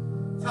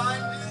 Turn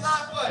to the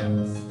left foot.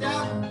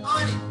 Step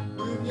on it.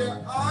 Move your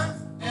arms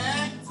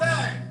and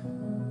turn.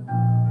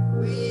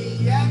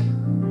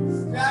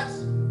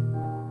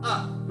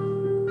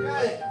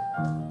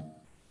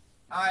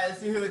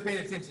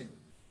 attention.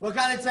 What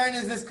kind of turn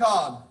is this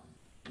called?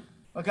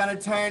 What kind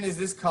of turn is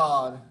this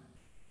called?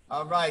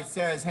 All right,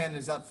 Sarah's hand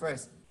is up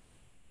first.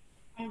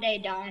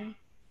 Ande Don.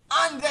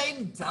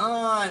 Ande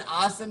Don.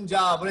 Awesome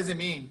job. What does it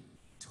mean?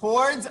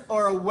 Towards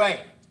or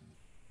away?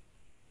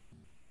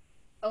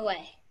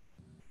 Away.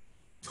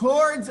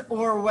 Towards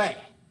or away?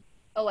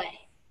 Away.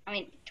 I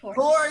mean, towards.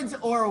 Towards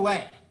or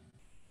away?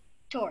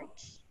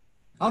 Towards.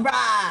 All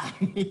right.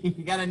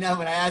 You got to know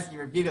when I ask you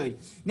repeatedly.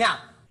 Now,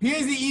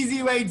 here's the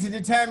easy way to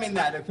determine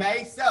that,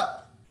 okay? So,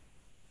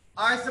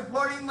 our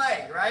supporting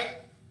leg, right?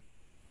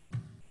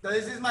 So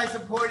this is my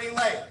supporting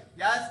leg,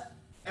 yes?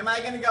 Am I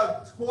going to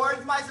go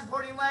towards my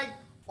supporting leg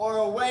or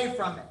away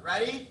from it?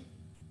 Ready?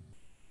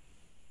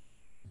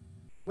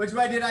 Which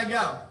way did I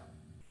go?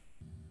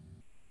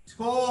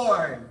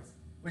 Towards,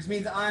 which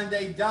means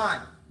ande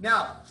don.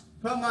 Now,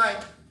 put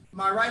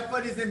my right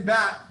foot is in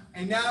back,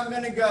 and now I'm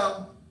going to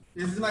go,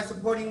 this is my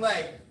supporting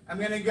leg, I'm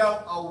going to go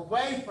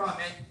away from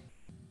it.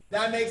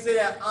 That makes it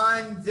an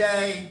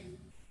ande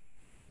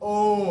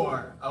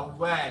or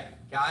away.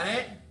 Got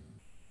it?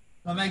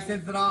 That make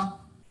sense at all?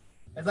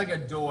 It's like a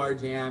door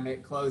jam.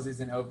 It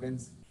closes and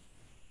opens.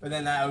 But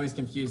then that always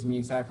confused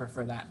me, so I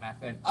prefer that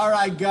method. All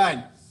right,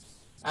 good.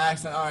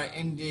 Excellent. All right,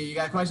 Indy, you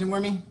got a question for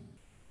me?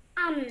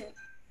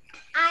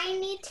 I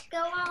need to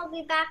go. I'll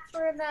be back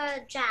for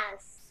the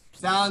jazz.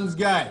 Sounds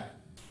good.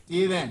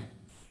 See you then.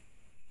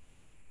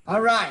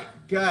 All right,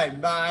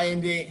 good. Bye,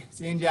 Indy.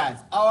 See you in jazz.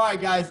 All right,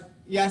 guys.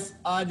 Yes,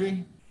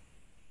 Audrey?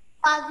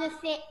 I'll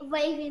just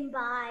waving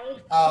bye.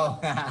 Oh,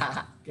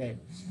 okay.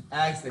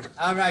 Excellent.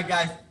 All right,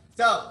 guys.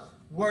 So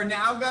we're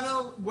now going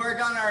to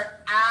work on our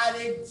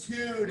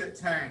attitude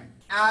turn.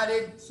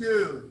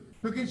 Attitude.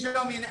 Who can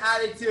show me an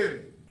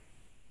attitude?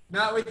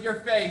 Not with your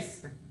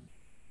face.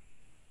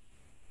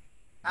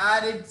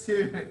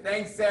 Attitude.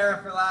 Thanks, Sarah,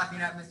 for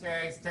laughing at Mr.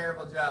 Harry's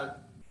terrible joke.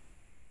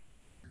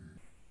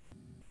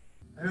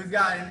 Who's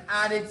got an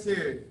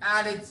attitude?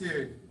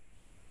 Attitude.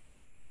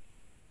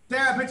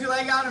 Sarah, put your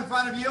leg out in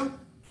front of you.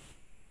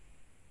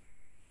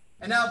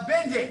 And now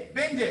bend it,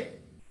 bend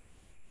it.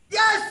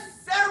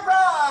 Yes,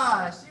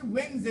 Sarah! She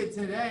wins it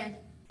today.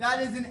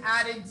 That is an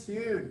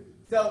attitude.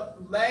 So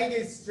leg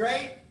is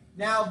straight,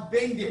 now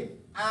bend it.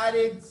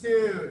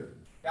 Attitude.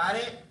 Got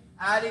it?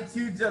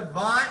 Attitude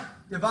devant.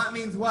 Devant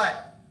means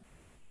what?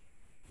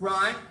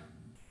 Front.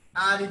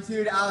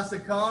 Attitude à la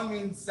seconde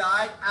means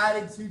side.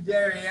 Attitude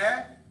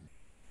derrière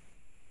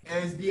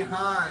is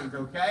behind,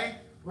 okay?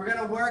 We're going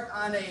to work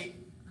on a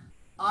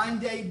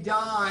ande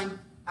don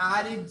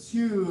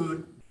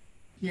attitude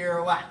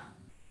pirouette.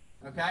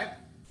 Okay?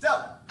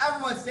 So,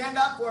 everyone stand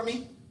up for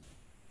me.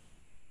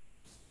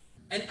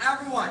 And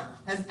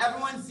has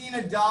everyone seen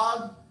a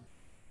dog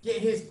get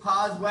his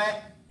paws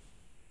wet?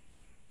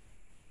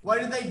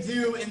 What do they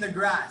do in the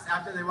grass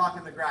after they walk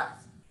in the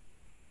grass?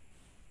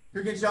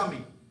 Who can show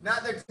me?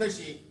 Not their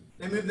tushy.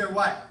 They move their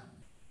what?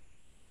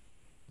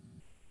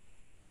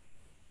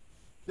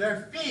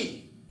 Their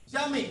feet.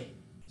 Show me.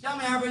 Show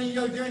me how everybody you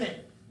know doing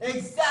it.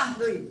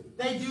 Exactly.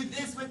 They do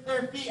this with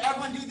their feet.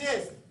 Everyone do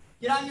this.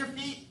 Get on your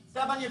feet,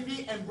 step on your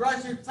feet, and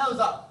brush your toes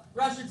up.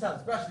 Brush your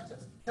toes, brush your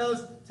toes.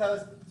 Toes,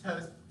 toes,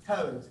 toes,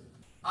 toes.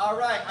 All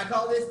right, I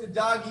call this the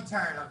doggy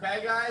turn,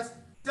 okay, guys?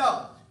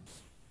 So,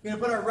 we're going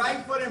to put our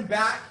right foot in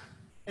back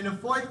in a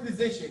fourth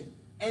position.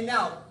 And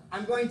now,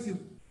 I'm going to,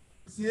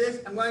 see this?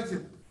 I'm going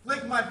to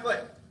flick my foot.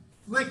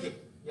 Flick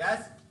it,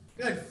 yes?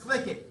 Good,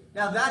 flick it.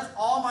 Now, that's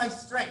all my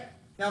strength.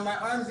 Now, my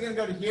arms are going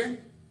to go to here.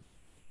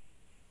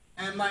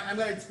 And I'm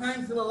going to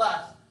turn to the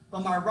left.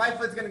 But my right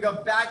foot's going to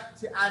go back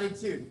to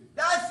attitude.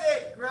 That's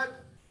it,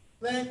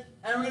 Brooklyn.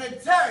 And we're going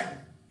to turn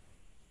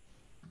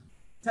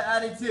to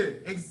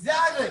attitude.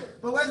 Exactly.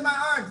 But where's my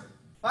arms?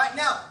 All right,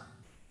 now.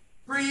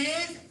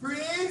 Freeze,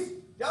 freeze.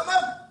 Don't move.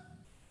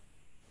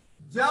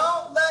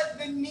 Don't let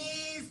the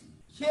knees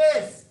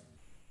kiss.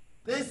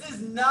 This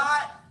is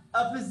not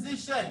a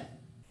position.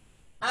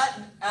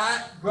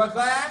 At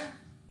Brooklyn.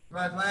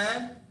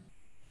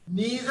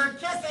 Knees are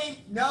kissing.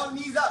 No,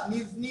 knees up,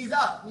 knees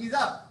up, knees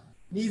up,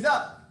 knees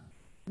up.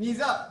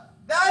 Knees up.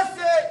 That's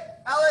it.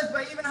 Alice,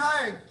 but even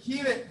higher.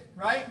 Keep it,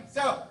 right?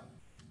 So,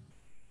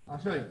 I'll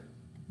show you.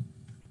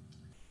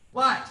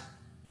 Watch.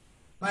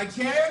 My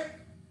chair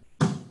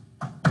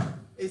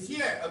is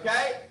here,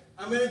 okay?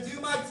 I'm going to do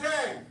my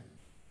turn.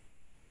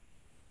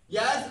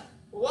 Yes?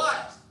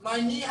 Watch. My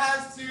knee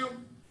has to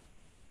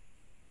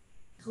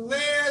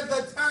clear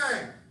the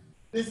turn.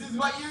 This is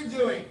what you're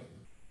doing.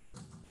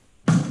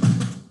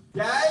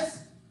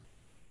 Yes?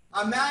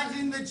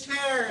 Imagine the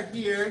chair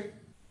here.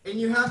 And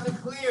you have to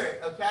clear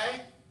it,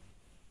 okay?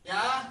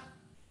 Yeah?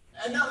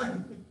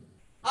 Another.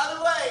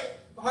 Other way,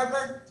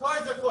 Harper,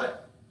 towards the foot.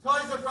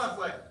 Towards the front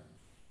foot.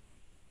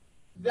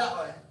 That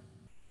way.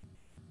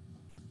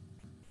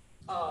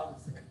 Oh,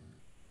 I'm sorry.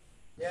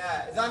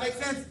 Yeah, does that make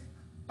sense?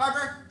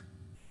 Harper?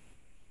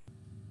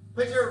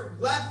 Put your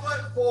left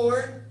foot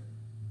forward.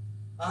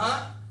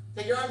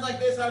 Take your arms like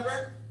this,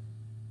 Harper.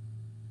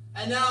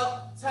 And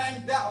now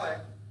turn that way.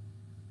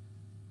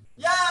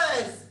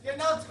 Yes!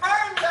 Now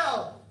turn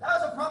though! That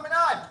was a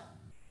promenade.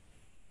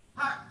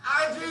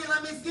 Audrey,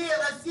 let me see it.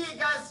 Let's see it,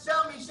 guys.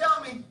 Show me,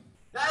 show me.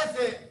 That's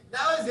it.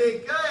 That was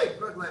it. Good,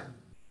 Brooklyn.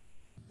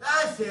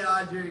 That's it,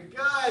 Audrey.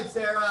 Good,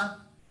 Sarah.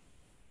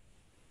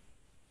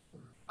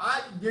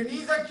 Your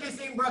knees are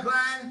kissing,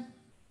 Brooklyn.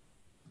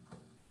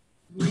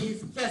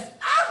 Knees kiss.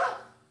 Ah!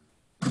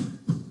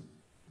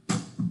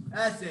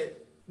 That's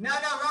it. No,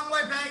 wrong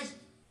way, Paige.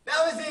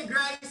 That was it,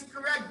 Grace.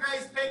 Correct,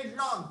 Grace. Paige,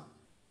 wrong.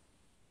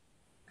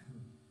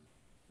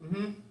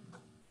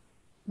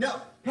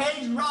 No,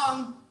 Paige,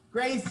 wrong.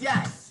 Grace,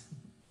 yes.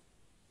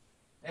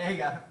 There you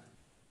go.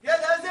 Yeah,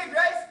 that was it,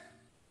 Grace.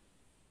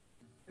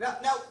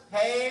 No,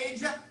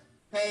 Paige.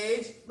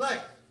 Look.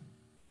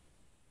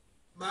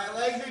 My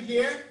legs are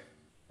here.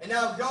 And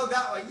now go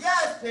that way.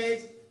 Yes,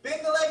 Paige.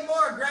 Bend the leg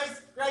more,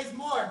 Grace. Grace,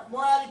 more.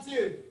 More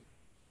attitude.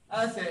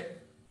 That's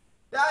it.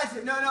 That's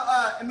it. No,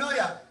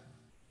 Amelia.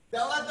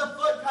 Don't let the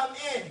foot come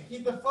in.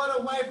 Keep the foot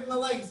away from the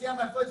leg. See how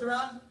my foot's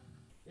around?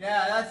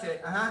 Yeah, that's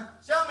it.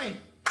 Show me.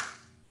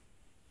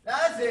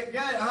 That's it.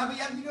 Good. But you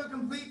have to do a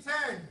complete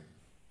turn.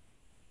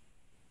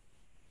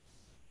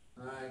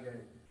 All right,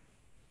 good.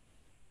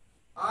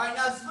 All right,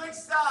 now switch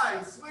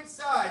sides. Switch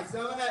sides.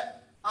 So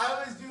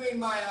I was doing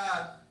my,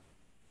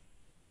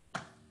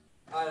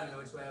 I don't know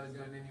which way I was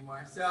doing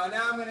anymore. So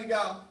now I'm going to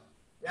go,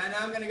 now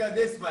I'm going to go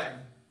this way.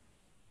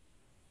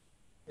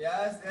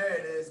 Yes, there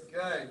it is.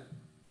 Good.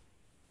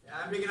 Yeah,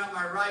 I'm picking up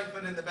my right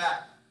foot in the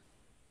back.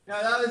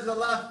 No, that was the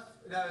left.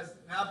 Now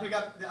I'll pick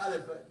up the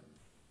other foot.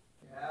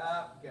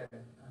 Yeah, good.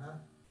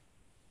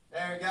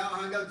 There we go.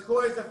 I'm going to go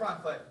towards the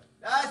front foot.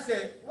 That's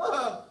it.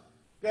 Whoa.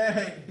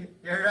 Good.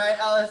 You're right,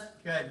 Alice.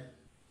 Good.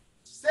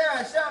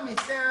 Sarah, show me,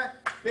 Sarah.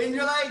 Bend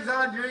your legs,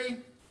 Audrey.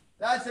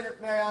 That's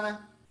it,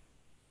 Mariana.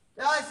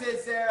 That's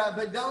it, Sarah.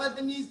 But don't let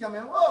the knees come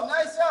in. Whoa,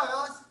 nice job,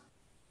 Alice.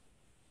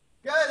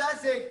 Good,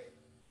 that's it.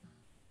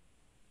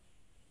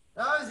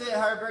 That was it,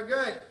 Harper.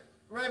 Good.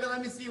 Right, but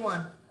let me see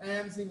one. I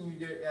haven't seen you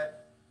do it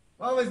yet.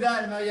 What was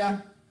that,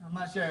 Amelia? I'm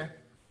not sure.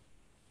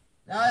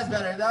 That was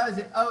better. That was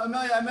it. Oh,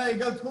 Amelia,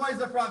 go towards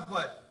the front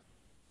foot.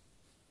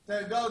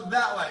 So go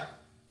that way.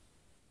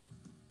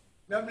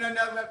 No.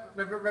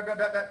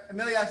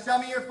 Amelia, show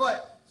me your foot.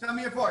 Show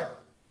me your foot.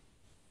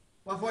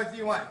 What foot do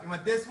you want? You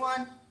want this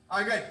one? All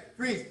right, good.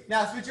 Freeze.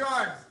 Now switch your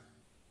arms.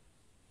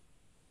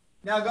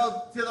 Now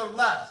go to the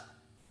left.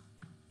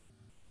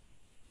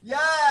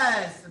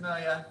 Yes,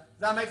 Amelia. Does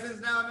that make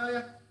sense now,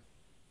 Amelia?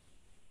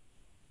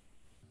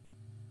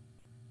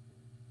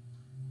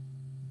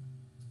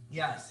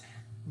 Yes.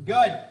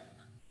 Good.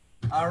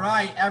 All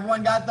right.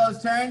 Everyone got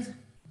those turns?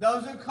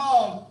 Those are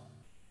called.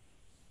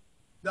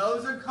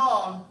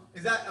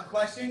 Is that a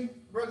question,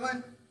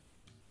 Brooklyn?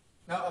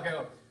 No? Okay,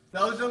 well,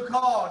 those are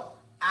called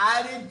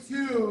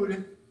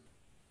attitude.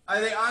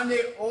 Are they ande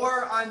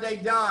or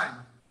ande done?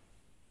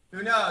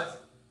 Who knows?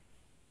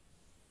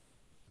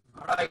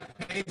 All right,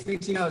 Paige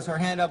thinks she knows. Her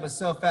hand up was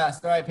so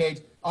fast. All right,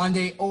 Paige.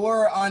 Ande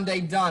or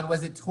ande done.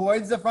 Was it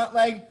towards the front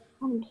leg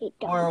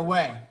or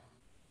away?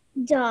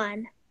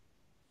 Done.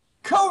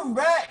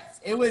 Correct.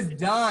 It was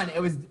done.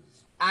 It was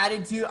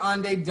attitude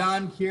ande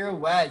done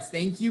pirouettes.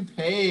 Thank you,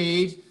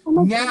 Paige.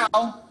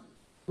 Now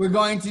we're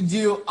going to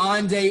do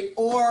ande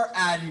or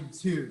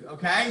attitude.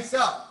 Okay, so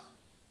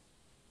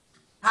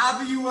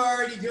half of you are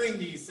already doing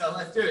these, so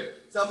let's do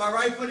it. So my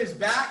right foot is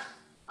back.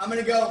 I'm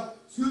going to go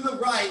to the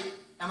right,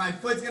 and my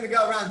foot's going to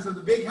go around. So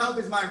the big help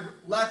is my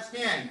left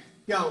hand.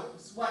 Go,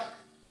 swipe.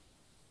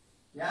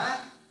 Yeah?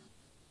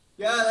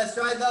 Yeah, let's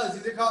try those.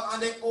 These are called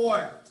ande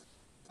or.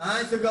 All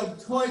right, so go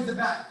towards the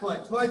back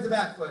foot, towards the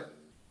back foot.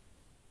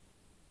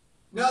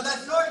 No,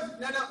 that's towards,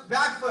 no,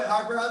 back foot,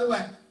 Harper, other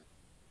way.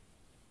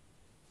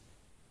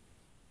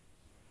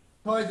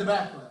 Towards the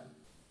back foot.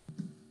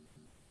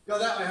 Go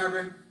that way,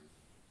 Harper.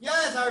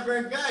 Yes,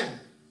 Harper, good.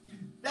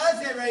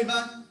 That's it,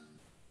 Reva.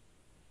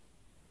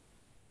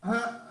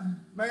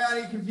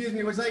 Mariana, you confused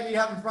me. Which leg do you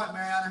have in front,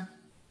 Mariana?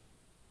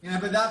 You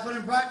gonna put that foot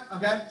in front?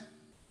 Okay.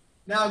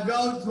 Now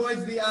go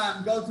towards the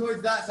go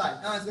towards that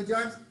side. Now switch your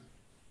arms.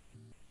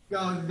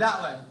 Go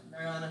that way,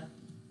 Mariana.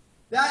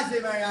 That's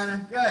it,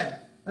 Mariana. Good.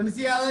 Let me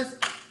see, Alice.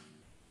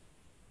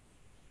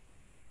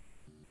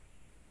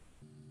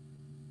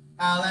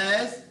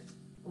 Alice,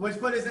 which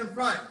foot is in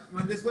front? You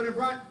want this foot in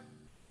front?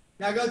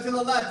 Now go to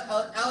the left.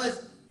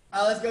 Alice,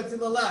 go to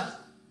the left.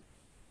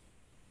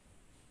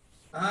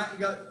 You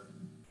go.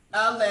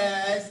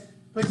 Alice,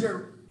 put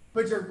your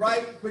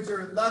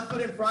left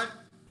foot in front.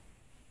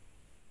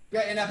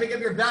 Okay, and now pick up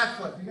your back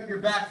foot. Pick up your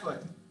back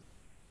foot.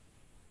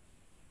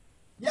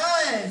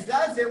 Yes,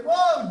 that's it.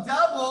 Whoa,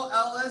 double,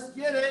 Alice,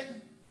 get it.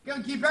 Go,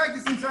 keep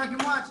practicing so I can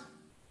watch.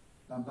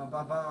 Bum, bum,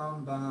 bum,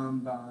 bum, bum,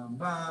 bum,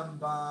 bum,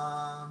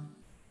 bum.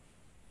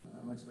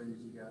 Which way did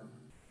you go?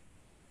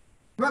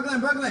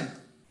 Brooklyn.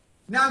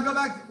 Now go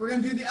back. We're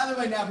going to do the other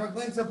way now,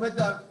 Brooklyn. So put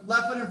the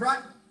left foot in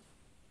front.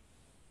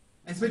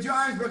 And switch your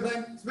arms,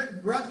 Brooklyn.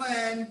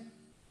 Brooklyn.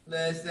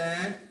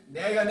 Listen.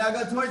 There you go. Now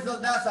go towards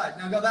that side.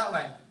 Now go that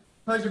way.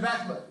 Towards your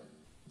back foot.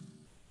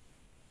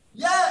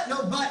 Yeah.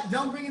 No, but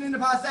don't bring it into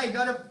passe.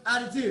 Go to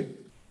attitude.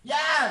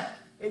 Yeah.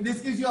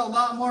 This gives you a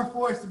lot more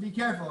force to be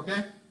careful,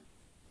 okay?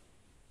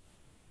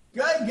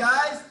 Good,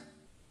 guys.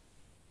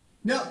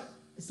 No,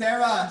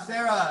 Sarah,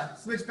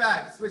 switch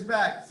back.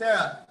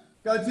 Sarah,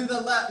 go to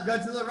the left, go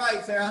to the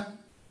right, Sarah.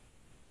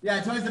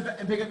 Yeah, towards the,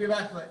 and pick up your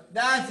back foot.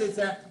 That's it,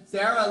 Sarah.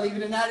 Sarah, leave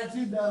it in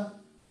attitude, though.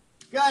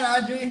 Good,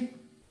 Audrey.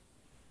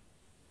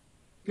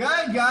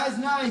 Good, guys.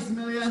 Nice,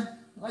 Amelia.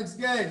 Looks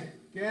good.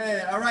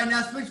 Good. All right,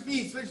 now switch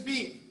feet.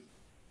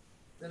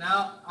 So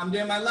now I'm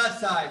doing my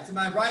left side. So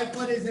my right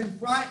foot is in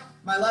front,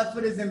 my left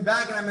foot is in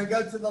back, and I'm going to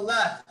go to the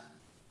left.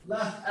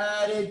 Left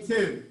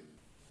attitude.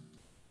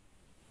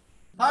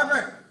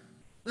 Harper,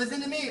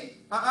 listen to me.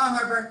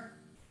 Harper.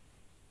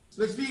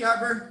 Switch feet,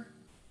 Harper.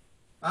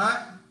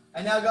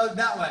 And now go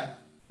that way.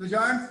 Switch your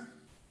arms.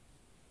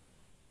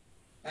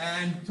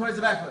 And towards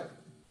the back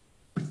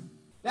foot.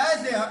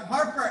 That's it.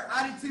 Harper,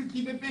 attitude.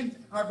 Keep it bent.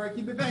 Harper,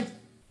 keep it bent.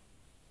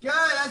 Good.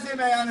 That's it,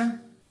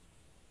 Mariana.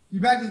 You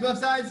practice both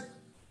sides?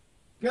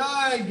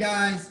 Good,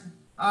 guys.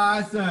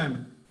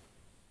 Awesome.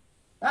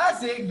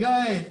 That's it.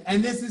 Good.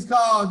 And this is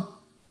called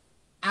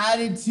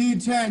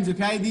attitude turns,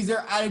 okay? These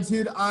are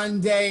attitude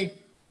on day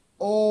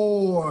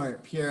or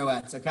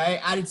pirouettes, okay?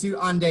 Attitude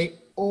on day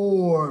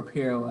or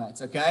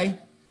pirouettes, okay?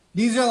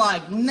 These are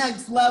like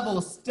next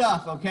level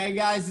stuff, okay,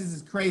 guys? This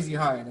is crazy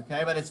hard,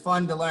 okay? But it's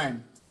fun to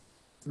learn,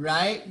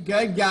 right?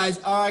 Good,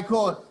 guys. All right,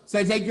 cool.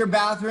 So take your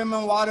bathroom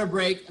and water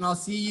break, and I'll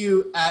see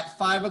you at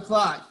 5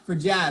 o'clock for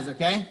jazz,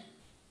 okay?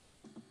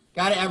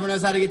 Got it? Everyone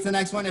knows how to get to the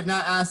next one? If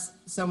not, ask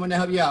someone to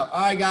help you out.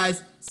 All right,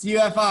 guys. See you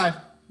at 5.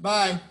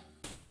 Bye.